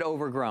trees had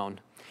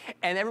overgrown.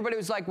 And everybody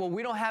was like, well,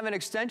 we don't have an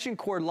extension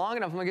cord long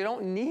enough. I'm like, you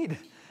don't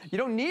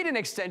need an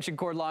extension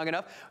cord long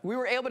enough. We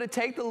were able to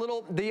take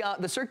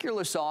the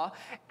circular saw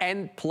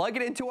and plug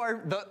it into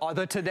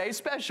the Today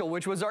special,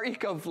 which was our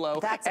EcoFlow.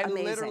 That's and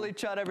amazing. literally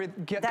cut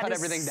everything down. That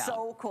is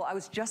so cool. I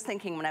was just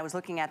thinking when I was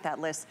looking at that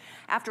list,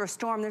 after a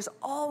storm, there's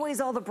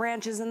always all the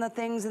branches and the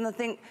things and the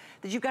thing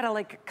that you've got to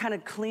like kind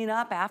of clean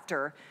up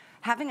after.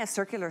 Having a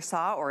circular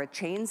saw or a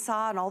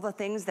chainsaw and all the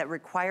things that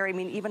require, I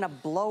mean, even a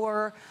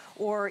blower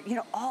or, you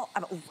know,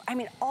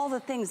 all the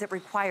things that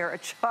require a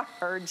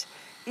charge,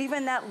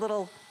 even that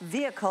little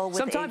vehicle with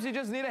Sometimes you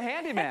just need a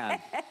handyman.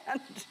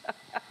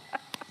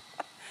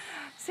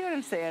 See what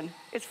I'm saying?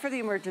 It's for the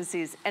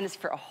emergencies and it's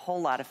for a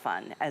whole lot of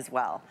fun as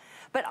well.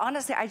 But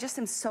honestly, I just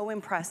am so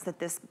impressed that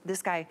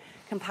this guy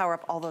can power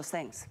up all those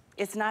things.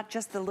 It's not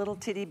just the little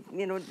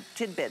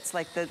tidbits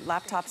like the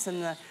laptops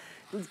and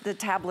the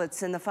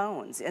tablets and the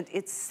phones.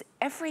 It's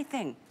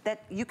everything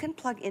that you can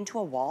plug into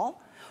a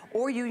wall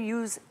or you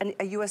use a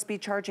USB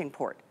charging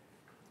port.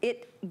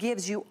 It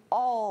gives you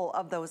all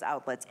of those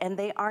outlets and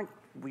they aren't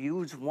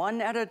used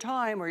one at a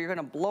time or you're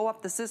gonna blow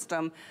up the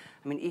system.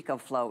 I mean,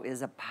 EcoFlow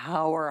is a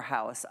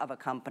powerhouse of a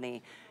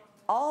company.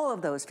 All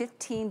of those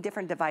 15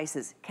 different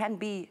devices can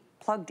be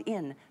plugged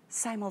in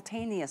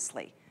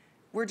simultaneously.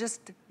 We're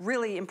just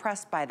really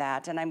impressed by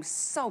that and I'm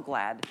so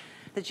glad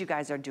that you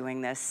guys are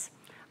doing this.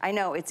 I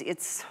know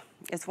it's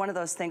one of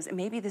those things,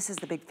 maybe this is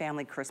the big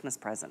family Christmas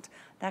present.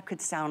 That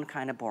could sound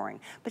kind of boring.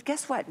 But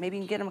guess what? Maybe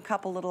you can get them a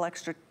couple little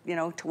extra, you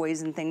know,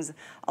 toys and things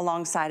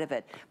alongside of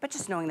it. But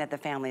just knowing that the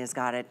family has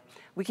got it.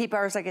 We keep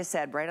ours, like I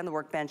said, right on the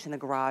workbench in the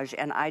garage,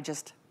 and I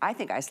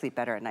think I sleep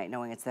better at night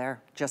knowing it's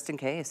there, just in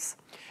case.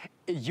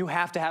 You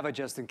have to have a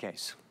just in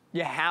case.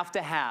 You have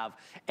to have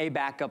a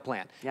backup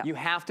plan. Yep. You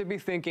have to be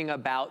thinking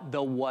about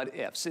the what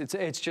ifs.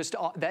 It's just,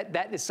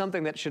 that is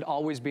something that should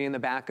always be in the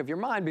back of your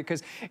mind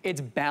because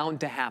it's bound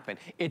to happen.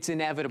 It's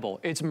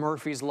inevitable. It's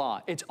Murphy's Law.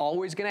 It's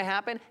always gonna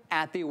happen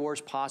at the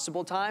worst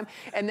possible time.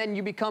 And then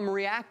you become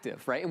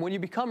reactive, right? And when you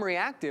become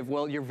reactive,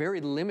 well, you're very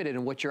limited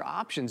in what your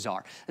options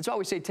are. That's why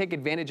we say take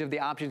advantage of the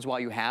options while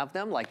you have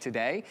them, like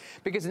today,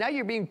 because now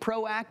you're being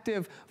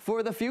proactive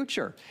for the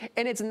future.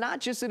 And it's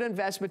not just an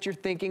investment you're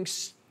thinking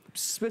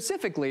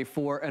specifically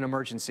for an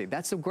emergency.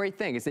 That's the great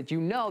thing, is that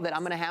you know that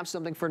I'm gonna have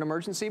something for an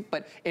emergency,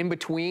 but in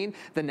between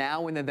the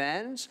now and the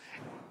thens,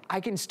 I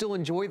can still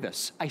enjoy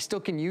this. I still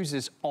can use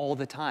this all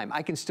the time.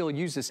 I can still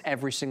use this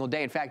every single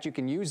day. In fact, you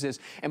can use this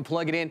and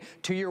plug it in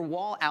to your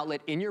wall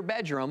outlet in your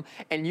bedroom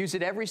and use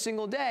it every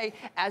single day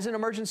as an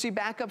emergency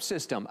backup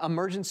system, an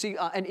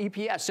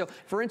EPS. So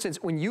for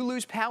instance, when you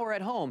lose power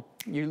at home,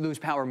 you lose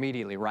power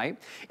immediately, right?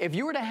 If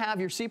you were to have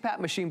your CPAP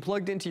machine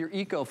plugged into your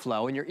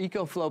EcoFlow and your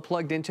EcoFlow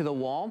plugged into the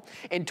wall,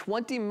 in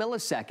 20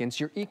 milliseconds,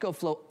 your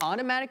EcoFlow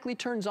automatically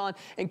turns on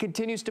and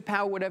continues to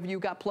power whatever you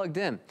got plugged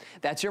in.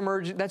 That's your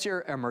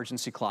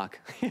emergency clock.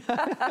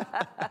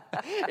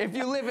 If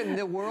you live in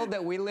the world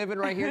that we live in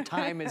right here,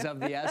 time is of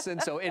the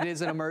essence, so it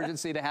is an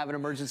emergency to have an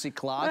emergency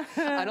clock,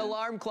 an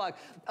alarm clock,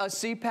 a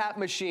CPAP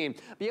machine,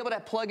 be able to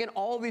plug in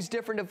all these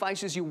different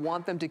devices you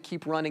want them to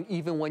keep running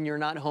even when you're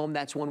not home.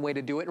 That's one way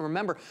to do it. And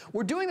remember,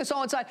 we're doing this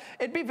all inside.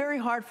 It'd be very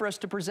hard for us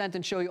to present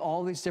and show you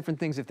all these different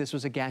things if this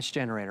was a gas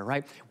generator,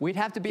 right? We'd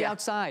have to be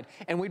outside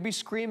and we'd be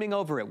screaming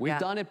over it. We've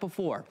done it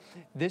before.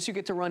 This you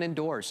get to run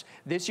indoors.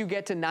 This you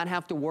get to not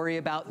have to worry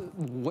about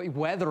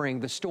weathering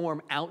the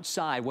storm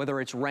outside, whether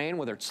it's rain,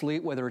 whether it's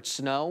sleet, whether it's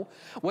snow,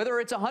 whether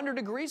it's 100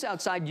 degrees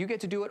outside, you get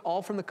to do it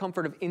all from the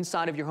comfort of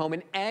inside of your home,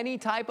 in any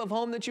type of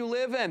home that you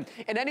live in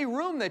any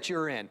room that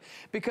you're in.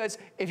 Because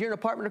if you're in an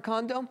apartment or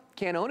condo,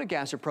 can't own a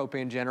gas or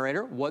propane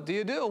generator, what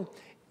do?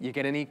 You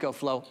get an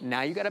EcoFlow.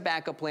 Now you got a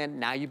backup plan.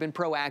 Now you've been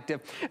proactive.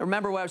 And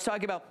remember what I was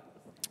talking about?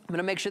 I'm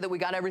gonna make sure that we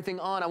got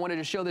everything on. I wanted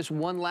to show this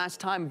one last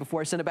time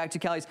before I send it back to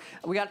Kelly's.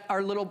 We got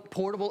our little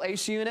portable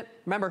AC unit.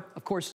 Remember, of course,